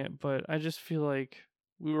getting it, but I just feel like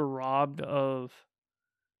we were robbed of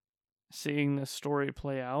seeing the story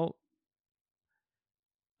play out.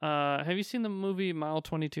 Have you seen the movie Mile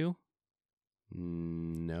 22?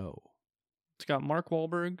 No. It's got Mark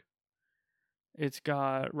Wahlberg. It's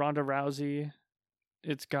got Ronda Rousey.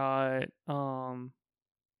 It's got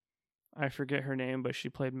I forget her name, but she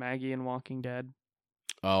played Maggie in Walking Dead.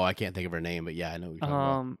 Oh, I can't think of her name, but yeah, I know what you're talking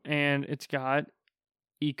about. And it's got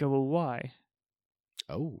Ika Uwai.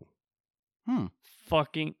 Oh. And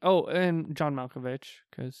John Malkovich,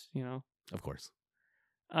 because, Of course.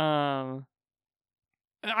 I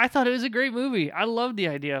thought it was a great movie. I loved the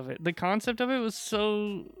idea of it. The concept of it was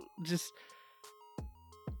so just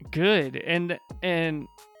good. And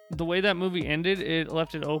the way that movie ended, it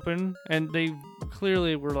left it open, and they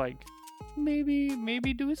clearly were like,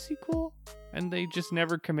 maybe do a sequel, and they just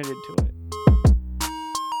never committed to it.